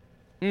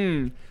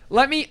 I'm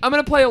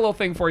gonna play a little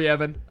thing for you,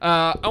 Evan.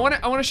 I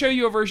wanna show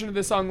you a version of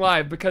this song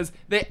live because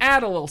they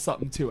add a little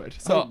something to it.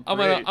 So Oh, I'm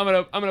great.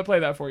 gonna play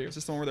that for you. Is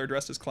this the one where they're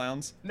dressed as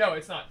clowns? No,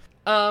 it's not.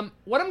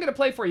 What I'm gonna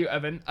play for you,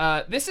 Evan,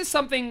 this is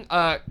something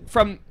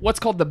from what's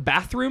called the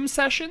Bathroom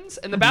Sessions,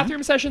 and the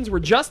Bathroom Sessions were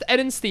just Ed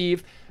and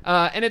Steve,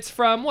 and it's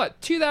from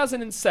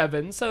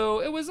 2007,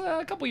 so it was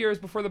a couple years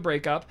before the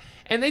breakup,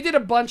 and they did a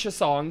bunch of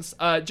songs,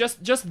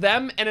 just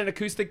them and an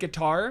acoustic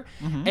guitar,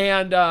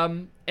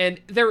 and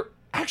they're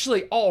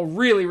actually all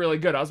really, really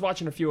good. I was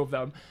watching a few of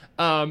them,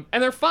 and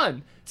they're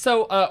fun.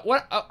 So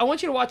what I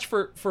want you to watch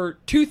for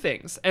two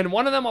things, and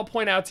one of them I'll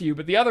point out to you,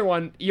 but the other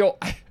one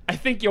I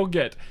think you'll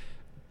get.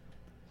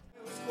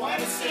 Quite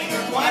a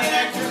singer, quite an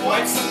actor,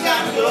 quite some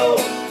time ago.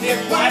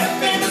 Did quite a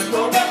famous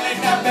program,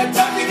 late night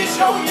bedtime TV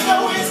show. You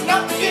know he's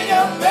not the king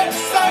of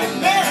bedside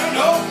manner.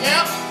 No,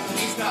 yep,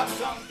 he's not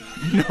some.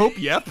 Nope.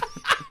 Yep.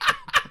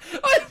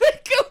 I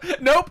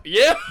think, nope,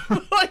 yeah.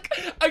 Like,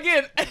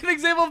 again, an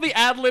example of the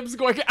ad-libs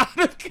going out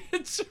of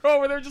control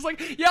where they're just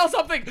like, yell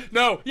something.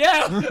 No,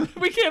 yeah,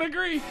 we can't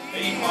agree.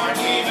 He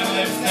hardly even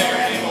lives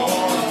there anymore.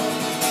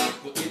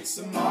 Well, it's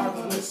a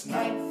marvelous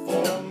night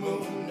for a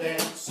moon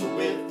dance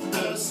with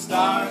the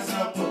stars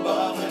up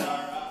above in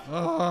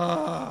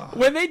our eyes.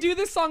 When they do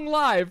this song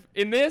live,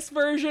 in this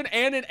version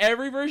and in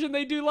every version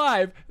they do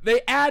live,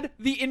 they add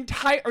the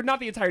entire, or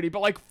not the entirety, but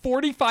like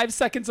 45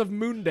 seconds of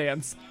moon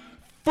dance.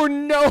 For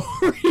no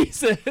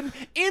reason.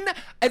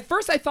 At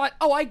first I thought,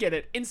 oh, I get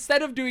it.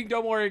 Instead of doing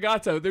Domo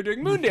Arigato, they're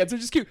doing Moon Dance,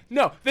 which is cute.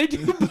 No, they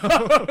do both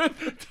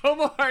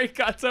Domo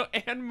Arigato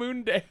and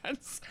Moon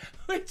Dance,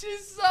 which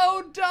is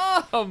so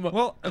dumb.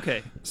 Well,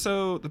 okay.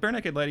 So the Bare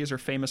Naked Ladies are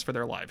famous for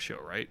their live show,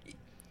 right?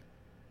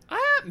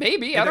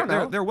 Maybe, I don't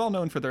know. They're well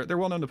known they're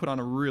well known to put on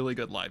a really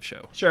good live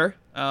show. Sure.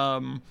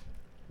 And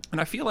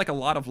I feel like a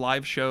lot of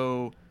live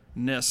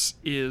show-ness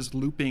is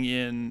looping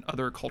in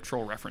other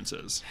cultural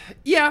references.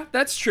 Yeah,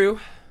 that's true.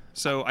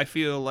 So I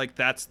feel like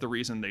that's the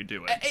reason they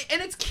do it.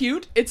 And it's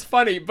cute, it's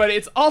funny, but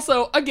it's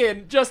also,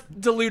 again,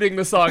 just diluting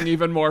the song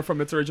even more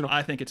from its original.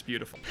 I think it's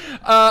beautiful.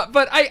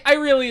 But I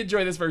really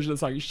enjoy this version of the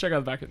song. You should check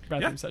out the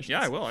bathroom sessions.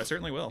 Yeah, I will. I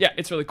certainly will. Yeah,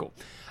 it's really cool.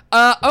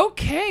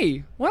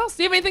 Okay. Well,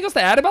 do you have anything else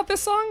to add about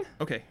this song?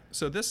 Okay,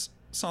 so this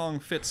song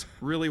fits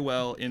really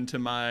well into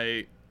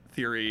my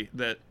theory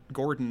that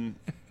Gordon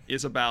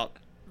is about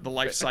the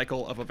life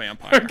cycle of a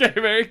vampire. Okay,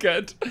 very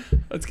good.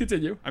 Let's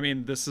continue. I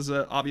mean, this is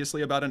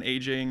obviously about an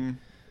aging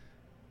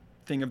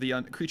thing of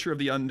the creature of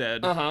the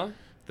undead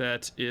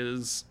that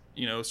is,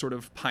 sort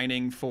of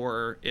pining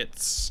for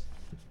its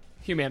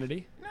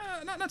humanity.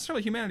 Not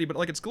necessarily humanity, but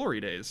like its glory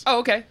days. Oh,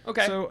 okay.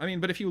 Okay. So, I mean,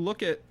 but if you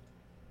look at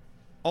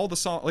all the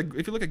song, like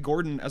if you look at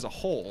Gordon as a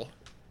whole,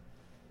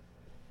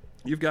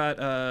 You've got,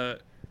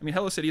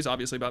 Hello City is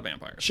obviously about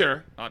vampires.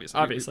 Sure.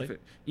 Obviously.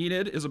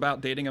 Enid is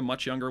about dating a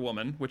much younger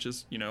woman, which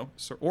is,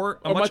 or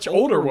a much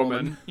older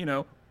woman.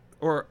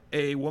 Or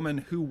a woman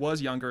who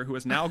was younger who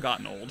has now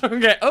gotten old.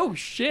 Okay. Oh,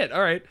 shit.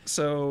 All right.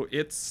 So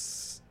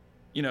it's,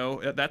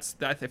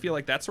 I feel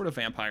like that's sort of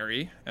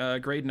vampire-y.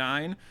 Grade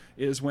 9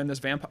 is when this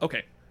vampire...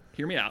 Okay,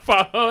 hear me out.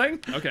 Following?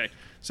 Okay,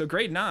 so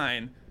grade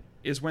 9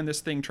 is when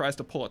this thing tries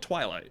to pull a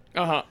Twilight.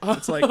 Uh-huh.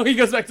 It's like... he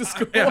goes back to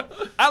school. Yeah,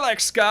 I like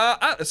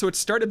ska. So it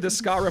started this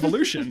ska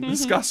revolution,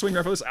 this ska swing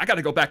revolution. I got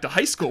to go back to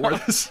high school where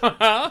this...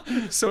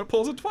 So it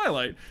pulls a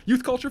Twilight.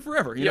 Youth culture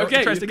forever.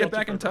 It tries to get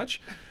back in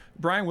touch.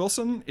 Brian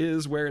Wilson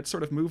is where it's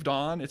sort of moved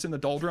on. It's in the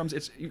doldrums.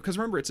 It's because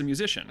remember, it's a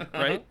musician,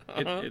 right?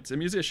 It's a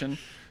musician.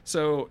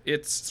 So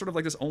it's sort of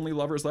like this Only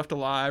Lovers Left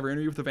Alive or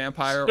Interview with the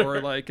Vampire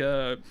or like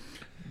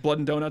Blood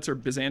and Donuts or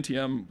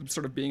Byzantium,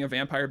 sort of being a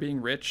vampire,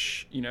 being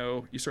rich.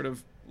 You sort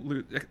of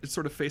it's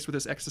sort of faced with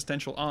this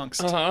existential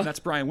angst. And that's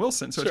Brian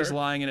Wilson. So it's just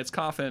lying in its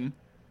coffin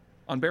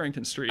on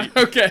Barrington Street.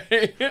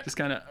 Okay. Just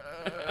kind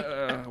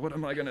of, what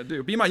am I going to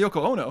do? Be my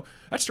Yoko Ono.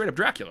 That's straight up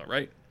Dracula,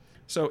 right?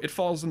 So it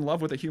falls in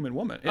love with a human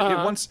woman.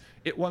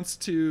 It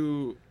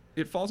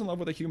falls in love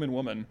with a human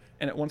woman,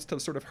 and it wants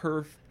to sort of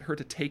her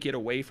to take it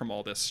away from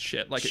all this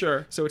shit. Like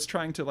sure. So it's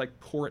trying to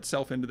like pour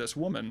itself into this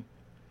woman.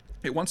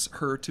 It wants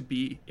her to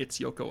be its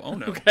Yoko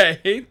Ono.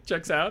 Okay,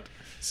 checks out.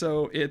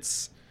 So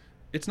it's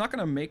not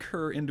gonna make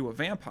her into a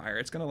vampire.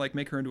 It's gonna like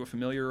make her into a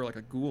familiar or like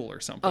a ghoul or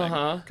something.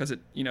 Because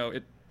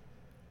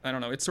I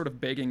don't know. It's sort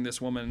of begging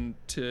this woman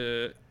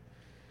to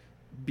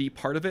be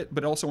part of it,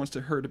 but it also wants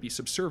her to be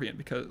subservient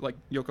because like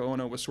Yoko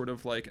Ono was sort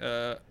of like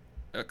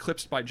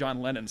eclipsed by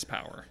John Lennon's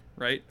power,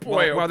 right?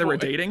 While they were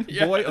dating.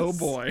 Yes. Boy, oh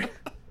boy.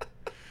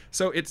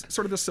 So it's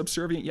sort of this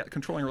subservient yet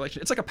controlling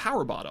relationship. It's like a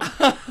power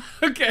bottom.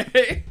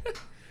 Okay.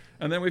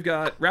 And then we've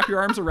got Wrap Your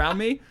Arms Around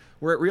Me,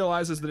 where it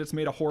realizes that it's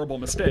made a horrible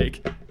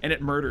mistake and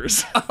it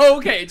murders.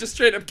 Okay, just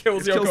straight up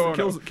kills Yoko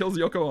Ono. Kills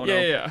Yoko Ono.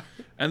 Yeah.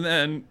 And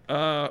then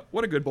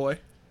What a Good Boy,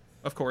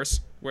 of course,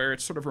 where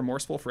it's sort of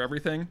remorseful for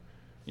everything.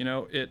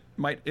 It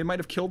might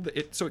have killed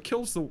so it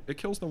kills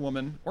the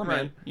woman or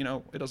man.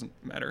 Right. It doesn't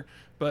matter.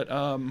 But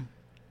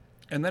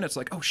and then it's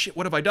like, oh shit,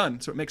 what have I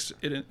done? So it makes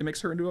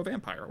her into a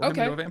vampire or him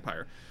into a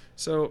vampire.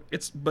 So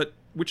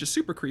which is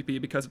super creepy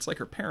because it's like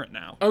her parent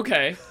now.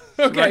 Okay.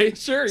 Right?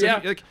 Sure. So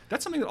yeah.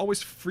 That's something that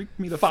always freaked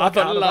me the fuck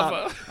Father out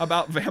lover.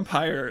 about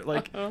vampire,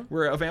 like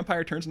where a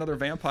vampire turns another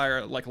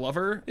vampire like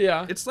lover.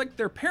 Yeah. It's like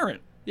their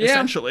parent. Yeah.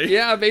 Essentially.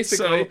 Yeah,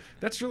 basically. So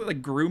that's really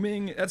like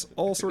grooming. That's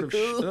all sort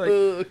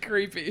of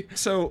creepy.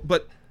 So,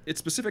 but it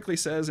specifically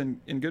says in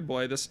Good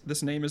Boy,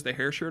 this name is the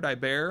hair shirt I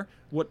bear.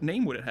 What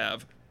name would it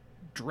have?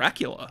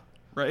 Dracula,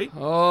 right?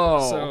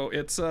 Oh. So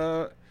it's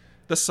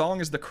the song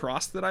is the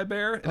cross that I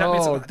bear. And that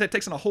means that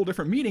takes on a whole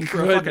different meaning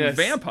for a fucking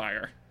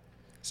vampire.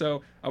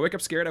 So I wake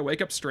up scared. I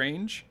wake up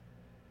strange.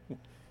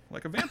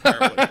 Like a vampire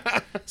would.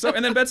 So,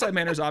 and then Bedside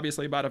Manor is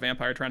obviously about a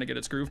vampire trying to get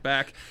its groove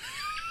back.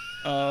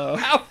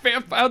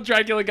 How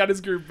Dracula got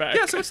his groove back.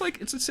 Yeah, so it's like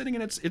it's sitting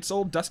in its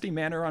old dusty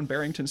manor on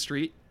Barrington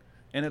Street,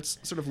 and it's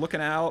sort of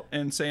looking out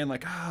and saying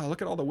like,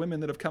 look at all the women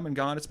that have come and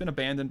gone. It's been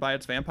abandoned by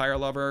its vampire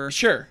lover.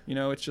 Sure.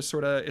 It's just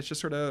sort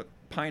of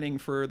pining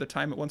for the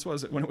time it once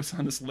was when it was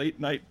on this late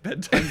night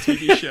bedtime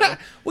TV show.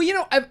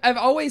 Well, I've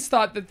always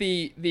thought that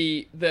the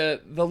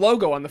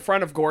logo on the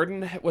front of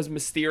Gordon was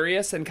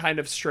mysterious and kind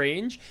of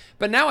strange,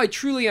 but now I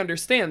truly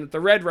understand that the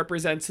red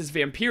represents his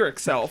vampiric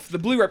self, the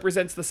blue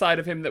represents the side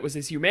of him that was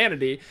his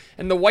humanity,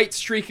 and the white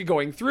streak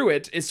going through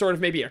it is sort of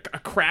maybe a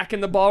crack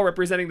in the ball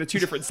representing the two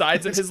different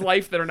sides of his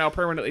life that are now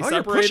permanently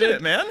separated. You're pushing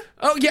it, man.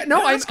 Oh yeah,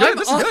 no,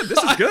 This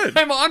is good.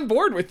 I'm on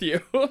board with you.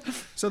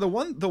 So the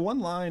one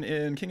line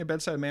in King of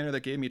Bedside Manor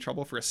that gave me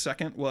trouble for a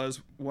second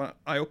was when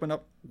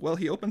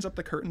he opens up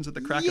the curtains at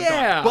the crack of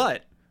dawn.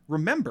 But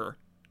remember,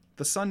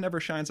 the sun never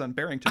shines on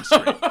Barrington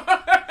Street.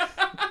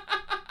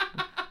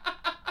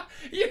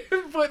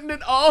 You're putting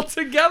it all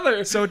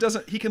together. So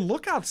he can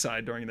look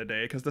outside during the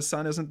day because the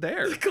sun isn't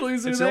there. The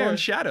clues are it's there. all in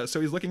shadow.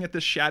 So he's looking at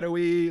this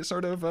shadowy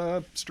sort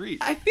of street.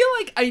 I feel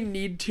like I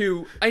need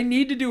to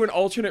do an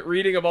alternate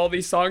reading of all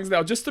these songs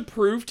now just to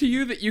prove to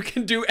you that you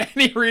can do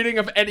any reading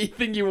of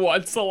anything you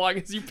want so long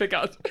as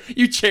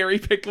you cherry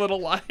pick little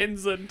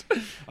lines and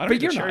I don't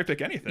need to cherry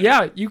pick anything.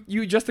 Yeah,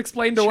 you just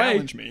explained away.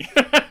 Challenge me.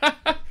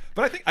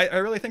 But I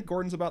really think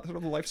Gordon's about sort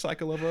of the life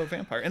cycle of a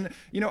vampire. And,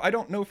 I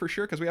don't know for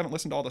sure because we haven't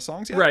listened to all the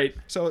songs yet. Right.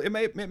 So it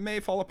may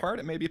fall apart.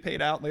 It may be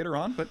paid out later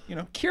on, but,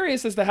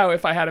 Curious as to how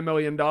If I Had $1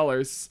 Million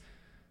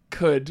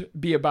could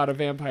be about a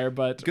vampire,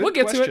 but Good we'll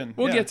get question. to it.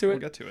 We'll get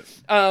to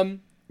it.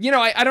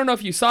 I don't know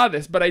if you saw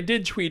this, but I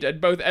did tweet at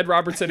both Ed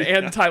Robertson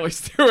and Tyler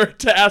Stewart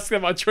to ask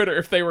them on Twitter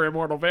if they were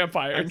immortal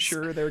vampires. I'm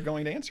sure they're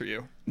going to answer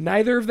you.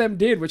 Neither of them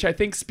did, which I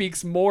think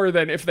speaks more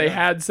than if they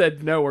had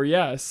said no or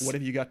yes. What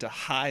have you got to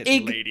hide,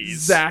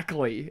 ladies?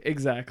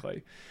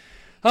 Exactly.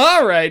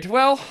 All right,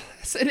 well,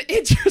 it's an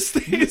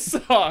interesting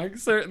song,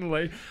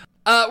 certainly.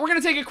 We're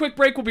going to take a quick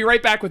break. We'll be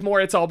right back with more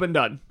It's All Been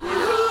Done.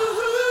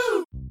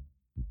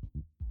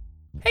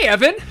 Hey,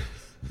 Evan.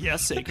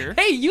 Yes, Saker.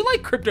 Hey, you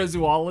like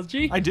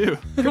cryptozoology? I do.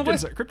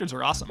 Cryptids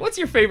are awesome. What's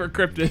your favorite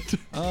cryptid?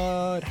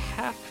 It'd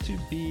have to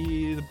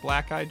be the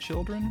Black-Eyed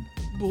Children.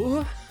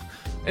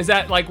 Is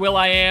that like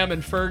Will.i.am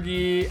and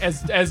Fergie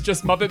as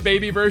just Muppet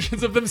Baby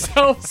versions of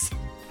themselves?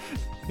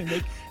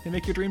 They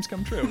make your dreams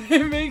come true.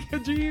 Make your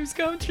dreams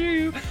come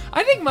true.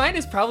 I think mine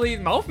is probably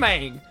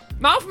Mothman.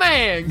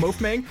 Mothman!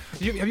 Mothman?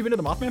 Have you been to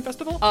the Mothman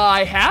Festival?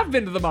 I have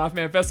been to the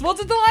Mothman Festival.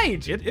 It's a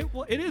delight. It is.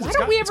 Why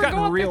don't we It's ever go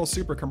gotten up real there?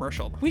 super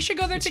commercial. We should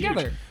go there It's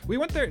together. huge. We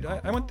went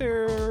there. I went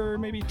there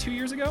maybe 2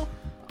 years ago.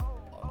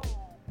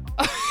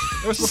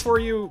 It was before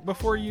you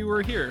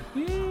were here.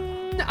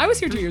 I was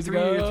here 2 years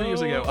ago. 3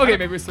 years ago. Okay,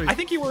 maybe it was 3. I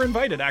think you were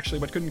invited actually,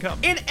 but couldn't come.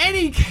 In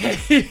any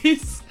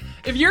case,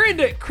 if you're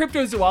into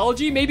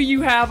cryptozoology, maybe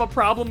you have a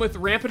problem with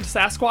rampant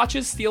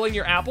Sasquatches stealing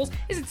your apples.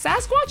 Is it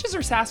Sasquatches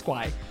or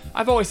Sasquai?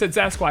 I've always said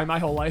Sasquai my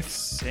whole life.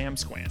 Sam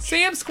Squanch.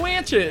 Sam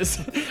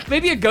Squanches.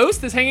 Maybe a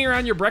ghost is hanging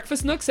around your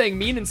breakfast nook saying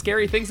mean and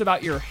scary things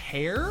about your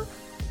hair?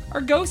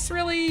 Are ghosts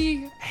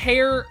really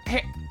hair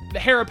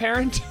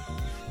apparent?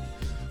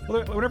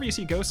 Well, whenever you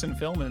see ghosts in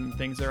film and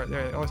things, they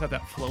always have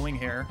that flowing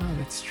hair. Oh,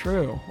 that's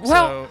true.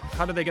 Well, So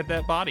how did they get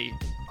that body?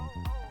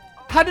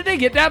 how did they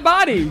get that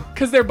body?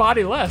 Because they're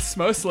bodiless,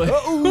 mostly.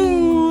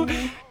 Ooh.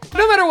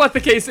 No matter what the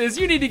case is,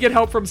 you need to get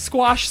help from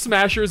Squash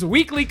Smashers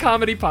weekly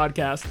comedy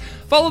podcast.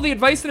 Follow the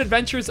advice and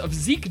adventures of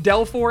Zeke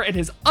Delfor and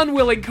his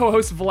unwilling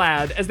co-host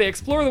Vlad as they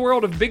explore the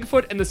world of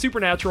Bigfoot and the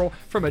supernatural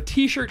from a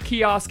t-shirt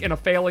kiosk in a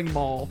failing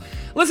mall.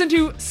 Listen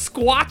to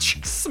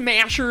Squatch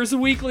Smashers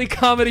weekly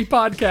comedy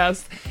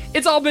podcast.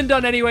 It's all been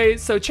done anyway,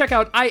 so check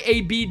out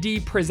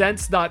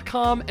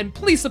iabdpresents.com and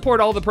please support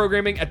all the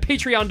programming at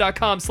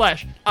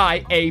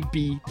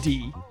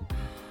patreon.com/iabd.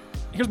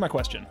 Here's my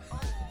question.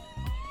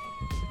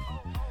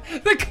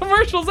 The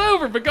commercial's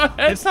over, but go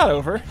ahead. It's not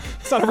over.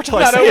 It's not over till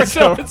I Not say over, it.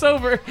 so So, it's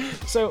over.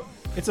 so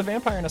it's a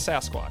vampire and a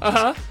Sasquatch.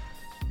 Uh-huh.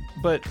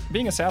 But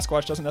being a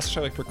Sasquatch doesn't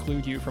necessarily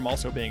preclude you from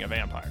also being a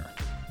vampire.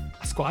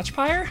 A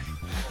Squatchpire?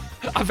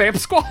 A vamp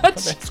squatch?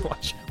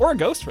 Sasquatch. Or a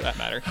ghost, for that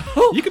matter.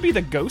 You could be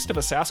the ghost of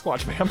a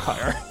Sasquatch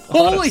vampire.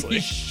 Holy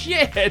honestly.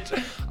 shit!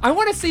 I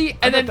want to see,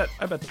 and then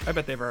I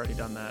bet they've already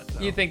done that.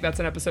 Though. you think that's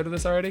an episode of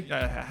this already?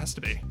 Yeah, it has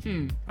to be.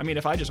 I mean,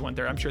 if I just went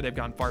there, I'm sure they've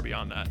gone far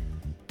beyond that.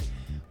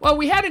 Well,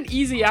 we had an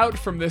easy out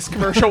from this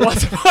commercial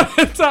once upon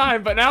a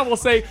time, but now we'll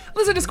say,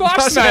 listen to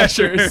Squash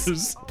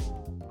Smashers.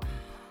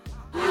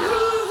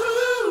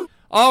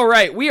 All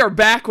right, we are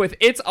back with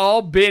It's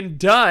All Been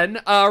Done.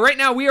 Right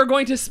now, we are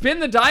going to spin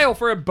the dial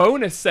for a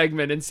bonus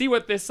segment and see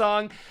what this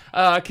song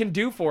can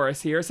do for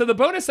us here. So the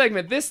bonus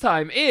segment this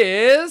time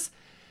is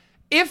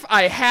If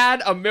I Had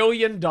 $1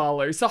 Million.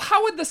 So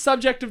how would the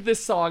subject of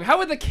this song, how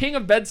would the king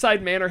of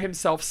Bedside Manor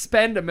himself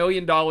spend $1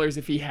 million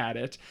if he had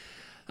it?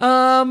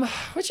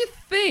 What you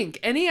think?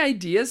 Any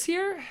ideas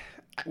here?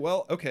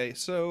 Well, okay,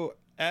 so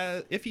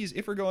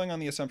if we're going on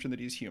the assumption that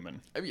he's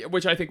human,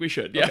 Which I think we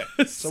should, yeah.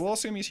 okay, so we'll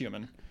assume he's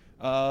human.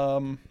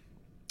 I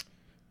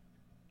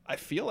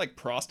feel like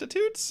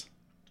prostitutes.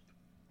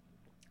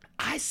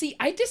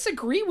 I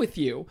disagree with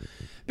you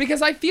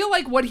because I feel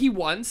like what he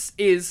wants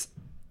is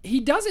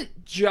he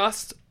doesn't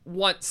just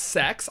want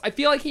sex. I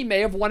feel like he may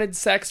have wanted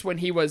sex when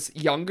he was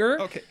younger.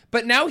 Okay.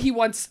 But now he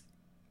wants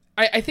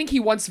I think he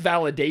wants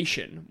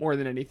validation more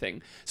than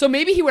anything. So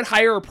maybe he would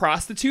hire a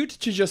prostitute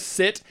to just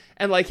sit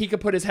and like he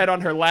could put his head on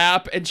her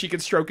lap and she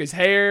could stroke his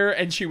hair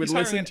and she would He's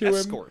listen hiring to an him.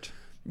 escort.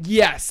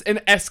 Yes,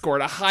 an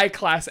escort, a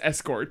high-class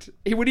escort.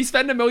 Would he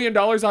spend $1 million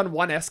on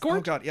one escort?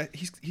 Oh god, yeah.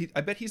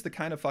 I bet he's the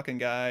kind of fucking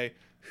guy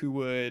who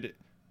would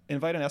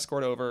invite an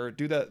escort over,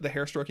 do the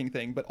hair stroking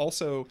thing, but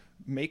also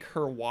make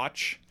her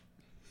watch.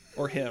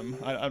 Or him.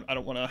 I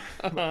don't want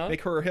to make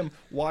her or him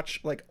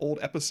watch like old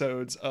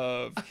episodes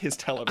of his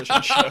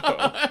television show.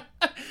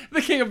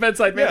 The King of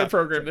Bedside Manor Yeah.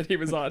 program that he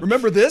was on.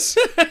 Remember this?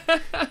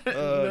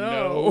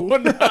 No,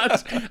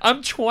 not.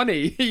 I'm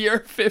 20. You're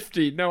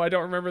 50. No, I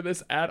don't remember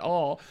this at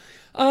all.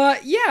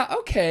 Yeah,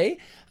 okay.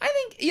 I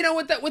think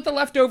with the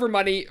leftover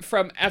money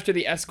from after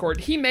the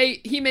escort, he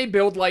may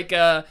build like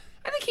a.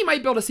 I think he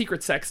might build a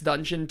secret sex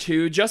dungeon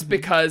too, just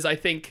because I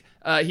think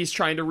he's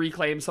trying to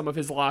reclaim some of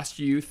his lost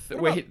youth,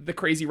 the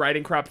crazy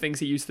riding crop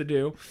things he used to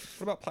do.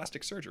 What about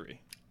plastic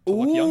surgery? To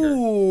look younger.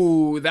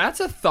 Ooh,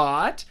 that's a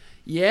thought.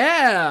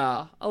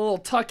 Yeah, a little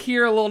tuck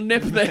here, a little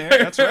nip there.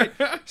 That's right.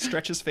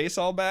 Stretch his face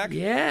all back.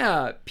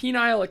 Yeah,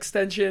 penile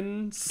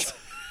extensions.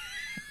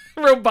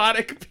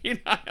 Robotic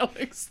penile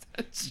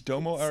extensions.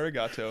 Domo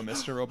arigato,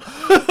 Mr.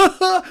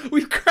 Robot.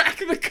 We've cracked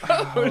the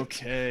code.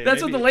 Okay.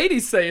 That's what the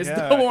ladies say is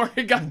Yeah. no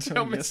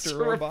arigato, Mr.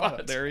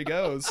 Robot. There he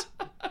goes.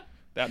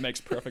 That makes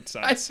perfect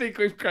sense. I think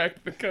we've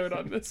cracked the code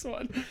on this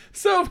one.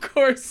 So, of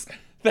course,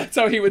 that's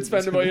how he would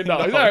spend $1 million.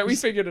 All right, we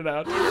figured it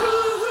out.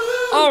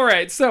 All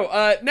right, so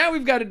now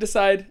we've got to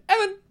decide,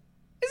 Evan,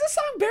 is this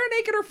song bare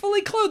naked or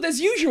fully clothed? As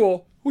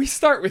usual, we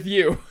start with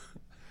you.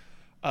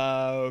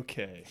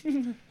 Okay.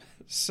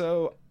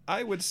 So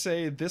I would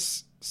say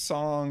this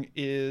song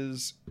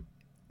is,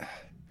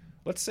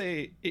 let's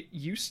say it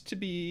used to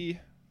be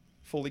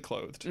fully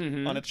clothed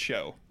on its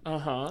show.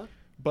 Uh-huh.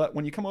 But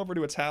when you come over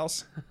to its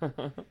house,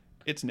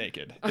 it's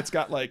naked. It's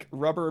got like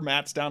rubber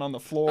mats down on the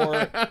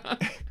floor.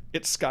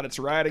 It's got its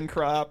riding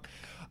crop.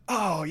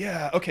 Oh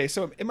yeah. Okay,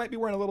 so it might be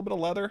wearing a little bit of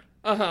leather.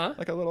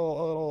 Like a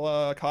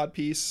little cod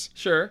piece.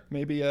 Sure.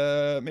 Maybe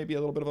a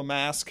little bit of a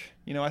mask.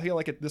 You know, I feel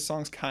like this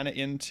song's kind of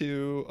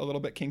into a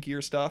little bit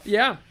kinkier stuff.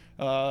 Yeah.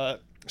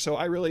 So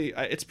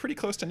it's pretty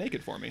close to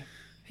naked for me.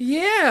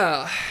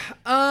 Yeah.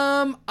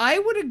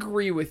 I would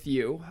agree with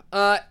you.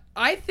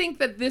 I think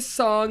that this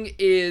song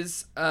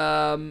is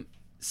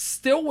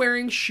still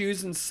wearing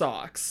shoes and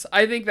socks.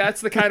 I think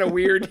that's the kind of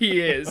weird he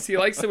is. He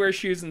likes to wear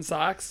shoes and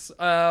socks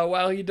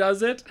while he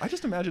does it. I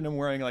just imagine him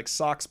wearing like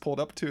socks pulled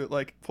up to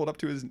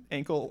his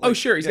ankle. Oh,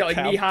 sure, he's got like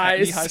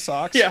knee-highs. Knee-high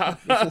socks. Yeah.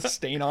 With a little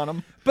stain on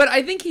them. But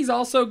I think he's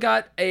also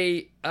got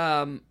a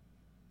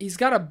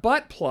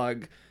butt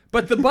plug.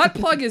 But the butt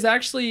plug is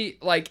actually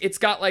like it's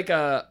got like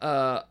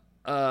a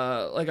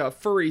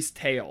furry's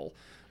tail.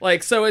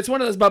 Like, so it's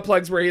one of those butt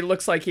plugs where he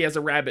looks like he has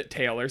a rabbit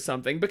tail or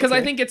something. Because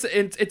I think it's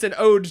an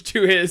ode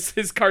to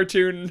his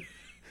cartoon.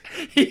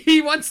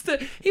 He wants to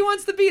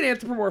be an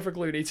anthropomorphic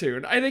Looney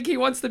Tune. I think he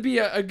wants to be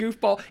a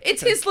goofball.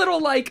 It's his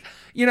little, like,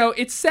 you know,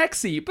 it's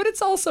sexy, but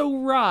it's also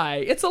wry.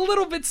 It's a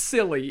little bit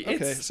silly.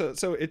 Okay,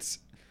 so it's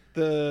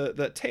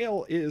the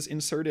tail is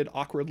inserted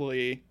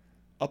awkwardly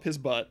up his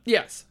butt.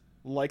 Yes.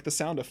 Like the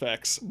sound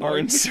effects are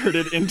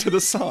inserted into the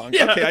song.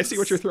 Yes. Okay, I see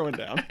what you're throwing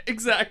down.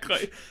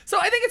 Exactly. So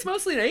I think it's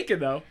mostly naked,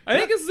 though. I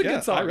think this is a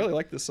good song. I really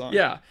like this song.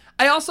 Yeah.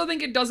 I also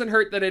think it doesn't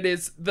hurt that it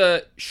is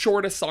the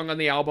shortest song on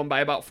the album by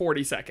about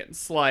 40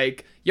 seconds.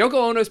 Like, Yoko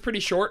Ono's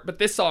pretty short, but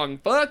this song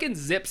fucking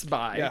zips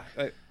by.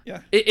 Yeah.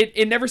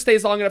 It never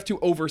stays long enough to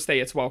overstay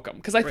its welcome.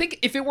 Because I think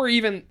if it were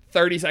even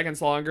 30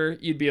 seconds longer,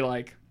 you'd be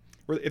like...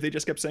 If they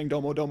just kept saying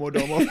domo, domo,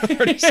 domo for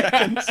 30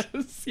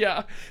 seconds.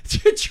 Yeah.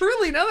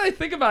 Truly, now that I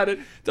think about it,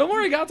 Domo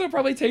Arigato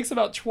probably takes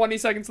about 20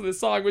 seconds of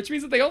this song, which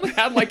means that they only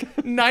had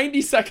like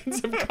 90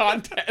 seconds of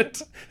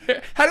content.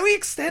 How do we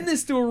extend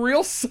this to a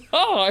real song?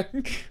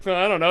 Well,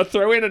 I don't know.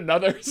 Throw in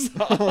another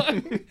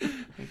song.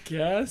 I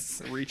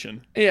guess.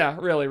 Reaching. Yeah,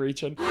 really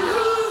reaching.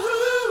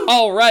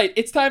 All right,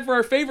 it's time for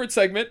our favorite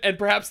segment, and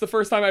perhaps the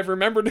first time I've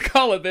remembered to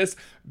call it this,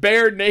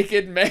 Bare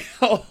Naked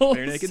Males.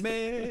 Bare Naked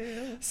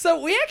Males.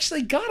 So we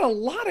actually got a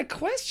lot of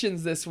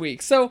questions this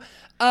week. So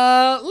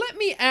let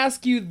me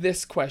ask you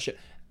this question,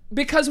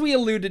 because we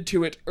alluded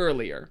to it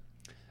earlier.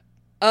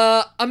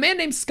 A man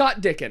named Scott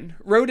Dicken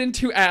wrote in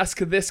to ask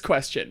this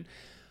question.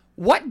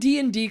 What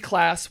D&D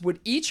class would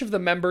each of the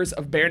members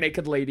of Bare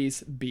Naked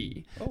Ladies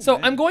be?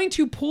 I'm going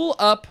to pull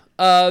up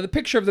the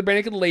picture of the Bare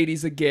Naked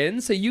Ladies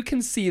again so you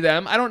can see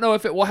them. I don't know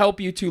if it will help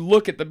you to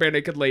look at the Bare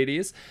Naked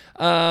Ladies,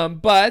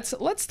 but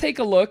let's take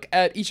a look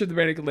at each of the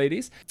Bare Naked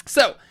Ladies.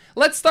 So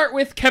let's start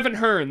with Kevin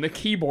Hearn, the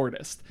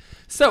keyboardist.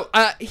 So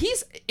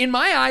he's, in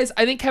my eyes,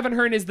 I think Kevin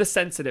Hearn is the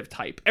sensitive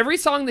type. Every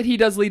song that he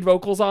does lead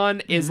vocals on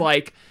is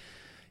like...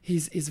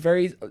 He's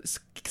very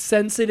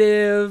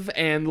sensitive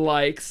and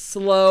like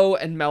slow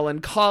and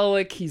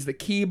melancholic. He's the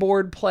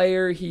keyboard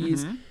player.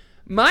 He's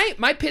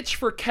my pitch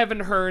for Kevin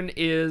Hearn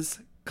is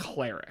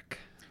cleric.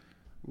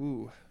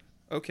 Ooh,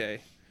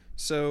 okay.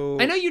 So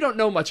I know you don't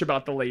know much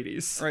about the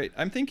ladies. Right.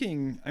 I'm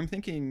thinking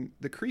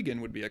the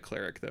Cregan would be a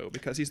cleric though,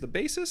 because he's the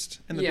bassist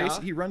and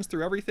he runs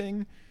through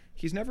everything.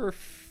 He's never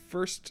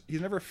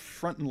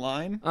front in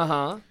line.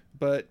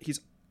 But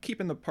he's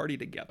keeping the party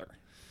together.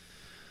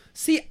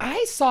 See,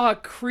 I saw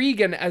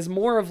Cregan as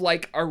more of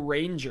like a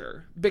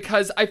ranger,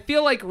 because I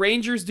feel like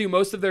rangers do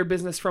most of their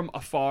business from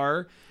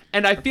afar,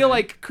 and I feel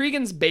like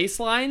Cregan's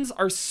bass lines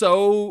are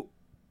so...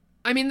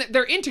 I mean,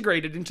 they're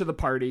integrated into the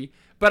party,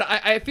 but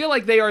I feel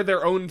like they are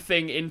their own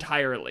thing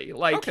entirely.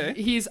 Like,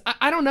 he's...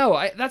 I don't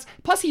know.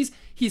 Plus,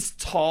 he's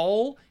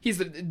tall. He's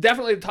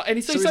definitely tall, and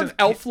he's sort of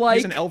elf-like.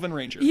 He's an elven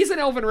ranger. He's an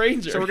elven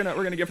ranger. So we're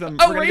gonna give them.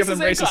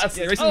 Races classes.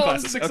 Yeah, racing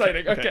classes. This is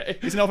exciting. Okay.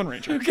 He's an elven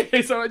ranger.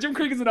 Okay, so Jim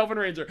Cregan's an elven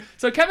ranger.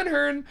 So Kevin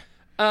Hearn.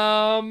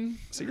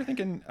 So you're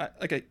thinking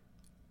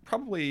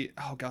probably.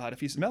 Oh God,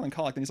 if he's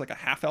melancholic, then he's like a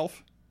half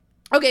elf.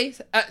 Okay.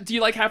 Do you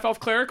like half elf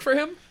cleric for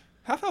him?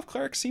 Half elf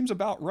cleric seems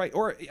about right,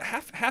 or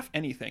half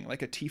anything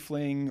like a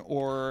tiefling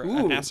or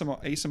an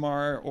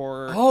Aasimar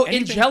or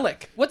anything.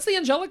 Angelic. What's the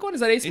angelic one? Is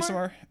that Aasimar?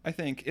 Aasimar, I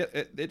think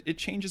it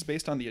changes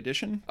based on the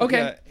edition.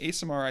 Okay. Yeah,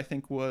 Aasimar I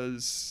think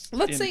was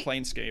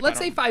Planescape. Let's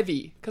say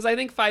 5e, because I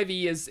think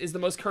 5e is the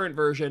most current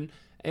version,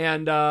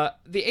 and the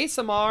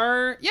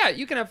Aasimar, yeah,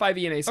 you can have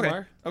 5e in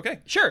Aasimar. Okay.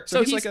 Sure.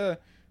 So he's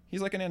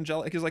like an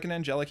angelic.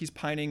 He's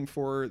pining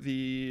for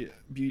the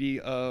beauty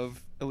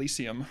of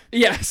Elysium.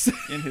 Yes.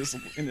 in his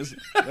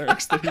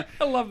lyrics.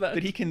 I love that.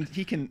 That he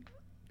can.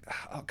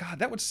 Oh God,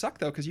 that would suck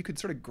though, because you could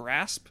sort of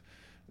grasp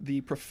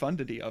the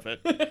profundity of it,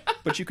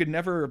 but you could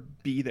never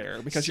be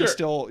there because you're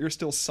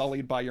still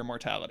sullied by your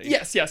mortality.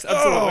 Yes,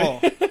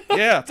 absolutely. Oh,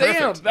 yeah.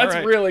 Damn,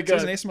 that's really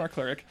good. So he's an Aasimar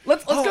cleric.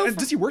 Let's go.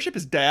 Does he worship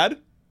his dad?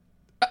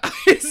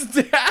 His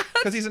dad?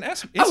 Because he's an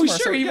Aasimar. Oh,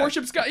 sure. He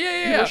worships God.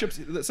 Yeah. He worships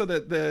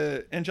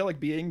the angelic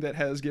being that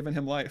has given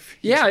him life.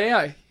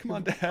 Yeah. Come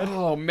on, Dad.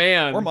 Oh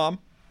man. Or Mom.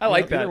 I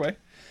like that. Either way.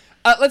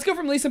 Let's go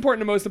from least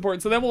important to most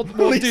important. So then we'll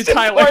do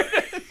Tyler.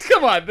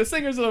 Come on, the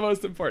singers are the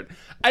most important.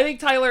 I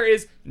think Tyler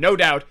is no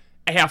doubt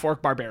a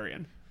half-orc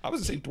barbarian. I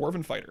was gonna say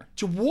dwarven fighter.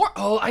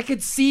 Oh, I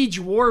could see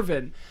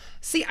dwarven.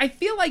 See, I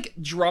feel like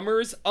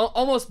drummers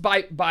almost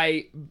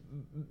by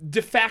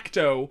de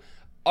facto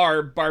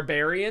are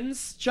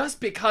barbarians just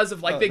because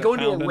of like they go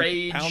into a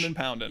rage.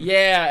 Pounding.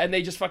 Yeah, and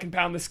they just fucking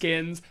pound the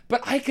skins.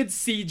 But I could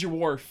see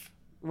dwarf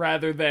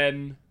rather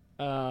than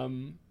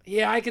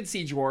I could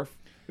see dwarf.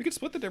 We could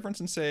split the difference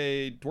and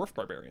say dwarf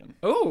barbarian.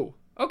 Oh,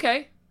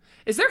 okay.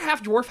 Is there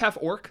half dwarf, half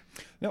orc?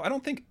 No, I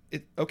don't think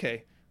it.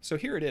 Okay, so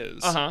here it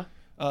is.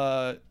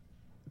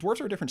 Dwarves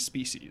are a different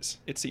species,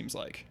 it seems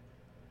like.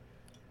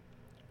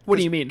 What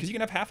do you mean? Because you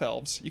can have half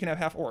elves, you can have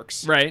half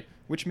orcs. Right.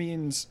 Which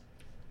means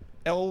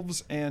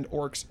elves and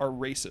orcs are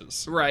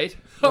races. Right.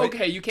 Right?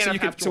 Okay, you can't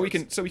have half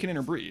dwarves. So we can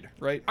interbreed,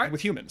 right?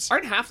 With humans.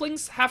 Aren't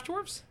halflings half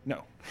dwarves?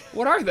 No.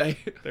 What are they?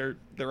 They're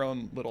their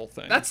own little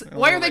thing.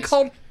 Why are they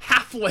called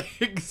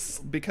halflings?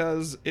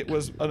 Because it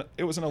was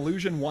an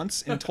illusion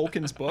once in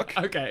Tolkien's book.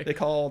 Okay. They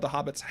call the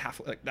hobbits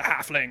the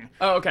halfling.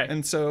 Oh, okay.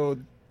 And so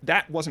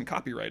that wasn't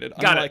copyrighted.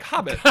 Got unlike it.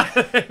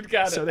 Hobbit.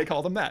 Got it. So they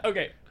call them that.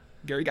 Okay.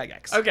 Gary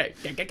Gygax. Okay.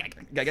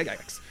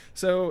 Gygax.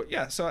 So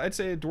yeah, so I'd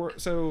say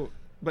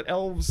but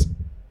elves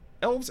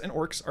and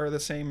orcs are the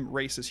same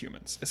race as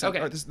humans.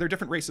 Okay. They're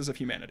different races of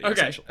humanity. Okay.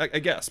 essentially. I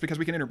guess because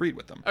we can interbreed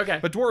with them. Okay.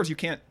 But dwarves, you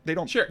can't. They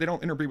don't. Sure. They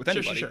don't interbreed with Sure,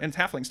 anybody. sure. And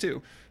halflings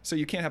too. So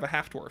you can't have a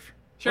half dwarf.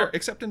 Sure.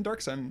 Except in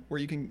Dark Sun, where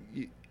you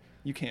can.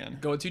 You can.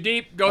 Going too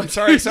deep.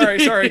 Sorry.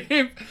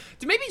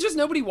 Maybe just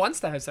nobody wants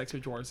to have sex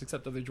with dwarves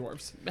except other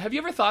dwarves. Have you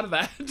ever thought of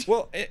that?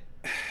 Well,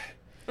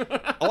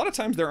 a lot of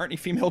times there aren't any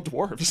female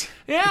dwarves.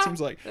 Yeah, it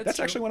seems like that's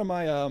true. actually one of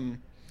my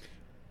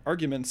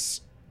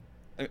arguments.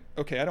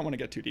 Okay, I don't want to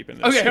get too deep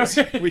into this.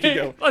 Okay. We can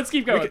go. Let's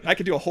keep going. I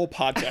could do a whole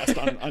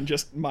podcast on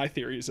just my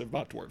theories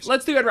about dwarves.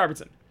 Let's do Ed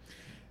Robertson.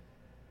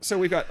 So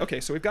we've got a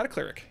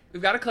cleric.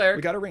 We've got a cleric.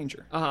 We got a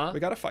ranger. Uh-huh. We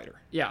got a fighter.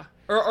 Yeah.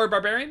 Or a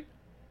barbarian?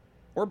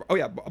 A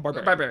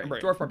barbarian. Barbarian.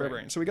 Dwarf barbarian.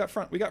 Barbarian. So we got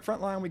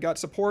front line, we got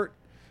support.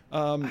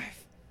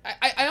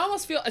 I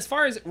almost feel, as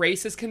far as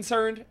race is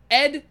concerned,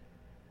 Ed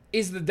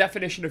is the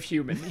definition of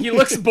human. He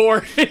looks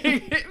boring.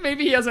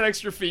 Maybe he has an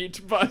extra feet,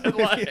 but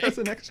like he has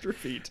an extra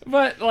feet.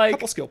 But like a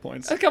couple skill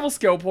points. A couple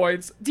skill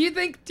points. Do you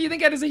think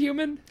Ed is a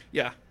human?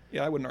 Yeah,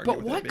 I wouldn't argue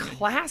But with what that being.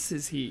 class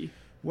is he?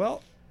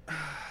 Well,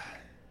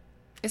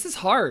 this is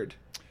hard.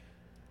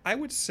 I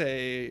would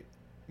say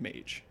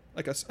mage,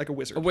 like a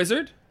wizard. A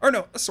wizard? Or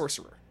no, a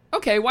sorcerer.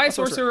 Okay, why a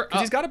sorcerer?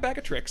 Because he's got a bag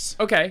of tricks.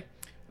 Okay.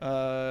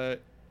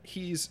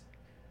 He's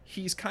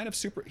kind of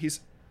super.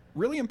 He's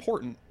really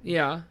important.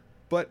 Yeah.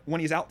 But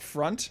when he's out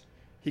front,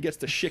 he gets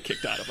the shit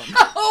kicked out of him.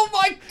 Oh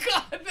my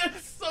god,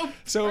 that's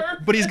so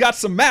perfect. But he's got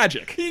some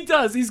magic. He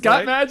does. He's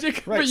got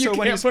magic, right. but you so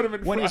can't put him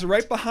in front.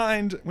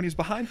 When he's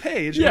behind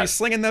Paige, Yes. when he's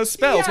slinging those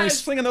spells, when he's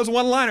Yes. slinging those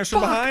one-liners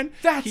from behind,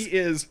 he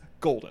is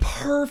golden.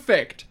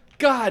 Perfect.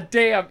 God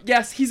damn.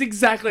 Yes, he's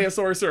exactly a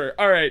sorcerer.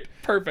 All right,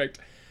 perfect.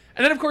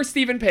 And then, of course,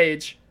 Stephen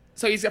Page.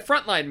 So he's a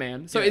frontline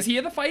man. So Yeah. is he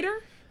the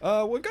fighter?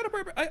 We've got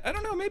I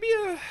don't know, maybe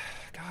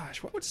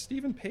gosh, what would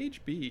Stephen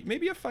Page be?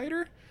 Maybe a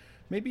fighter?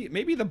 Maybe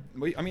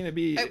it'd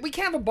be... We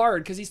can't have a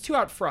bard because he's too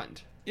out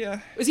front.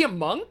 Yeah. Is he a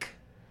monk?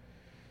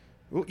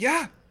 Well,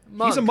 yeah.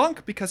 Monk. He's a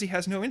monk because he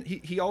has no...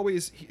 He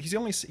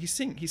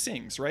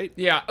sings, right?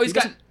 Yeah. Oh, He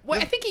doesn't-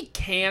 I think he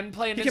can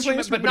play an He can play an instrument,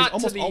 instrument, but but not he's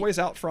almost to the... always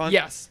out front.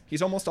 Yes.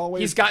 He's almost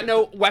always... He's got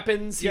no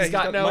weapons. Yeah, he's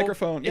got no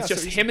microphone. It's Yeah,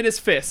 just so him and his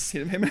fists.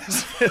 him and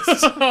his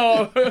fists.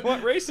 Oh.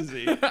 What race is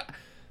he?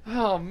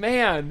 Oh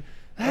man,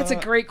 that's a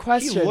great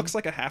question. He looks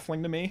like a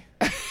halfling to me.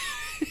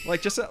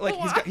 Like just like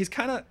he's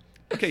kind of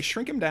okay.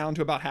 Shrink him down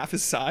to about half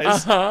his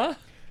size,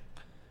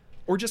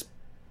 or just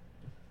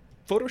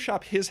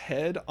Photoshop his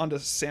head onto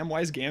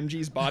Samwise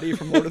Gamgee's body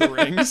from Lord of the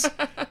Rings,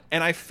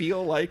 and I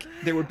feel like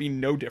there would be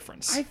no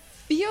difference. I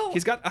feel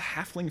He's got a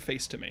halfling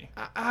face to me.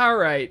 All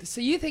right,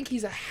 so you think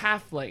he's a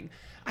halfling?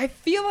 I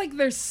feel like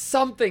there's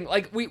something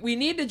like we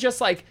need to just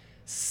like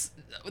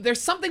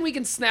there's something we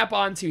can snap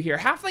onto here.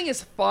 Halfling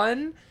is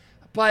fun,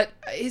 but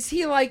is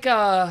he like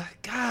a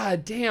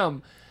god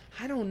damn?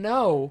 I don't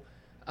know.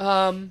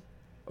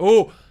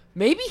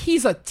 Maybe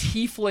he's a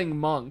tiefling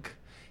monk.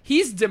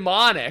 He's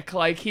demonic.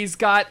 Like he's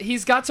got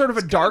sort of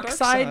a dark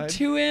side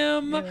to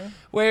him,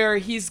 where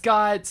he's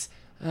got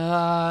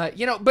but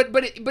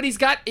he's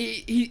got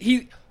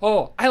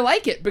I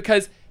like it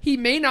because he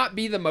may not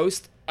be the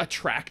most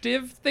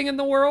attractive thing in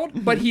the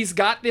world, but he's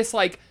got this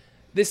like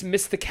this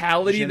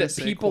mysticality Je ne that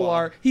sais people quoi.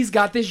 are. He's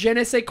got this je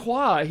ne sais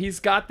quoi. He's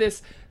got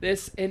this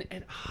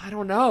and I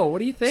don't know. What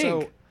do you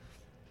think?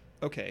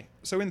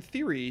 So in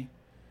theory,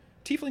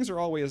 tieflings are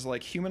always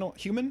like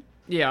human.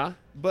 Yeah.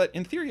 But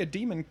in theory, a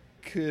demon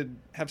could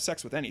have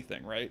sex with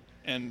anything, right?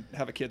 And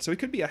have a kid. So he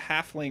could be a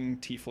halfling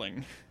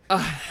tiefling. A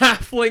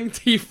halfling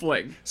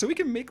tiefling. So we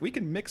can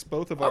mix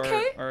both of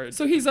Okay. our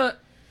So he's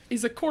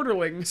a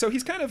quarterling. So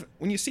he's kind of,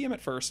 when you see him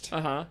at first,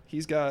 Uh-huh.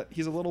 he's a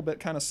little bit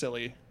kind of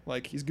silly,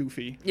 like he's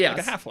goofy, Yes.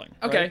 like a halfling.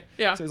 Okay, right?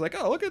 yeah. So he's like,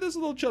 oh, look at this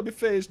little chubby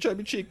face,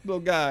 chubby cheek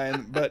little guy,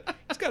 but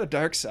he's got a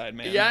dark side,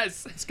 man.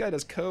 Yes. This guy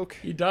does coke.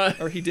 He does.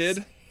 Or he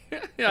did.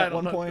 Yeah, I at don't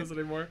one know point if he does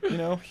anymore. You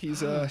know,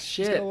 he's got a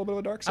Shit. little bit of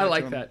a dark side I to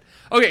like him. that.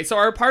 Okay, so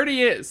our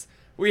party is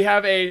We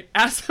have a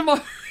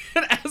Aasimar,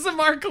 an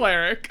Aasimar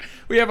cleric.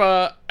 We have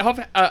a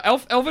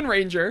elven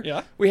ranger.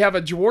 Yeah. We have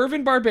a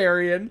dwarven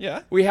barbarian.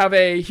 Yeah. We have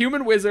a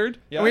human wizard.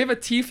 Yeah. And we have a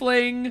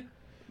tiefling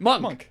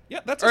monk.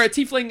 Yeah, that's or a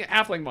tiefling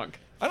halfling monk.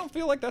 I don't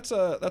feel like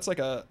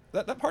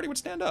that party would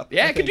stand up.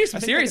 Yeah, I it could think. do some I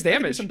think serious they could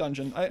do damage. some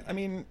dungeon. I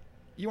mean,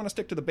 you want to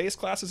stick to the base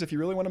classes if you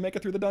really want to make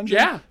it through the dungeon.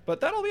 Yeah.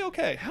 But that'll be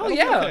okay. Hell That'll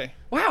be yeah. okay.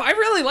 Wow, I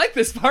really like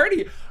this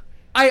party.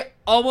 I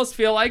almost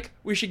feel like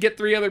we should get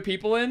 3 other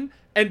people in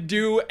and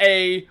do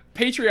a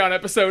Patreon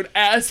episode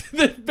as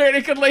the Bare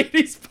Naked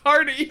Ladies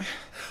party.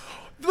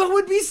 That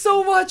would be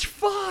so much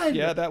fun.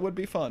 Yeah, that would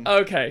be fun.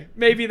 Okay,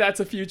 maybe that's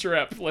a future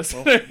ep,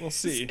 listener. We'll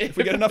see if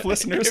we get enough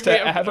listeners If we to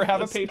have ever enough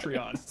have a listeners.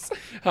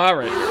 Patreon. All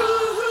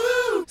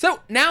right.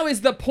 So now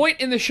is the point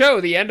in the show,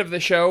 the end of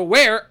the show,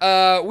 where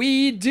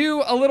we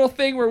do a little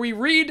thing where we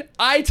read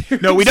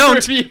iTunes No, we don't.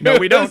 reviews. No,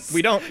 we don't.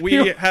 We don't.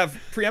 We have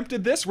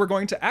preempted this. We're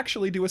going to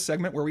actually do a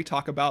segment where we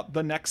talk about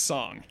the next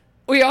song.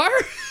 We are?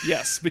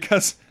 Yes,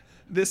 because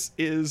this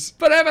is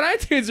But I have an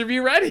iTunes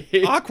review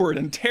ready. awkward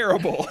and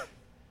terrible.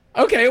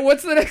 Okay,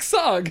 what's the next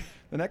song?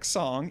 The next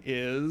song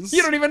is...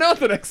 You don't even know what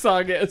the next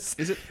song is.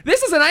 Is it-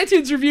 This is an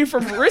iTunes review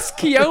from Risk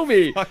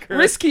Kiyomi. Fucker.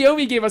 Risk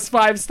Kiyomi gave us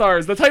 5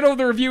 stars. The title of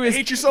the review I is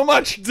hate you so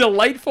much.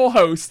 Delightful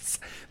Hosts.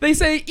 They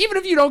say, even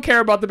if you don't care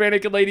about the Bare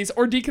Naked Ladies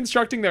or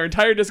deconstructing their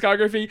entire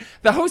discography,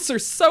 the hosts are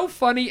so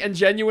funny and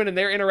genuine in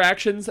their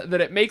interactions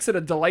that it makes it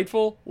a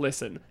delightful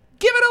listen.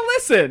 Give it a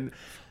listen.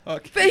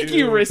 Fuck Thank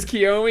you, Risk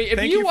Kiyomi. If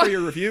Thank you want, for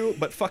your review,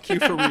 but fuck you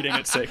for reading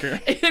it, Saker.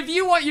 If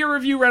you want your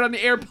review read on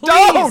the air, please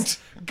Don't!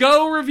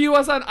 go review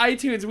us on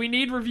iTunes. We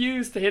need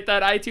reviews to hit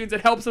that iTunes.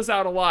 It helps us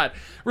out a lot.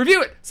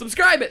 Review it,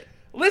 subscribe it,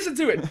 listen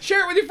to it,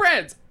 share it with your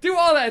friends. Do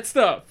all that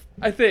stuff,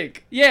 I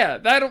think. Yeah,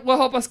 that will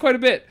help us quite a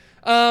bit.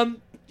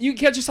 You can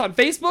catch us on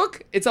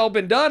Facebook. It's all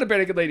been done, a Bare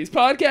Naked Ladies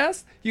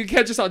podcast. You can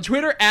catch us on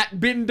Twitter at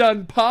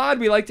BeenDonePod.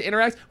 We like to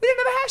interact. We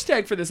didn't have a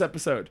hashtag for this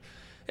episode.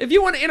 If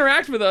you want to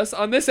interact with us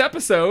on this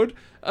episode,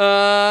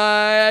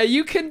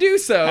 you can do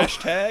so.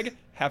 Hashtag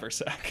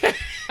Haversack.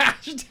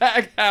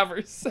 Hashtag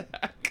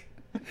Haversack.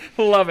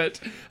 Love it.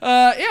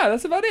 Yeah,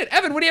 that's about it.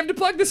 Evan, what do you have to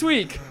plug this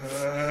week?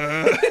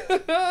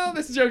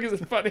 This joke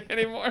isn't funny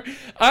anymore.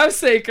 I'm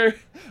Saker.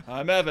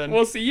 I'm Evan.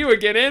 We'll see you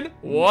again in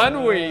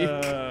 1 week.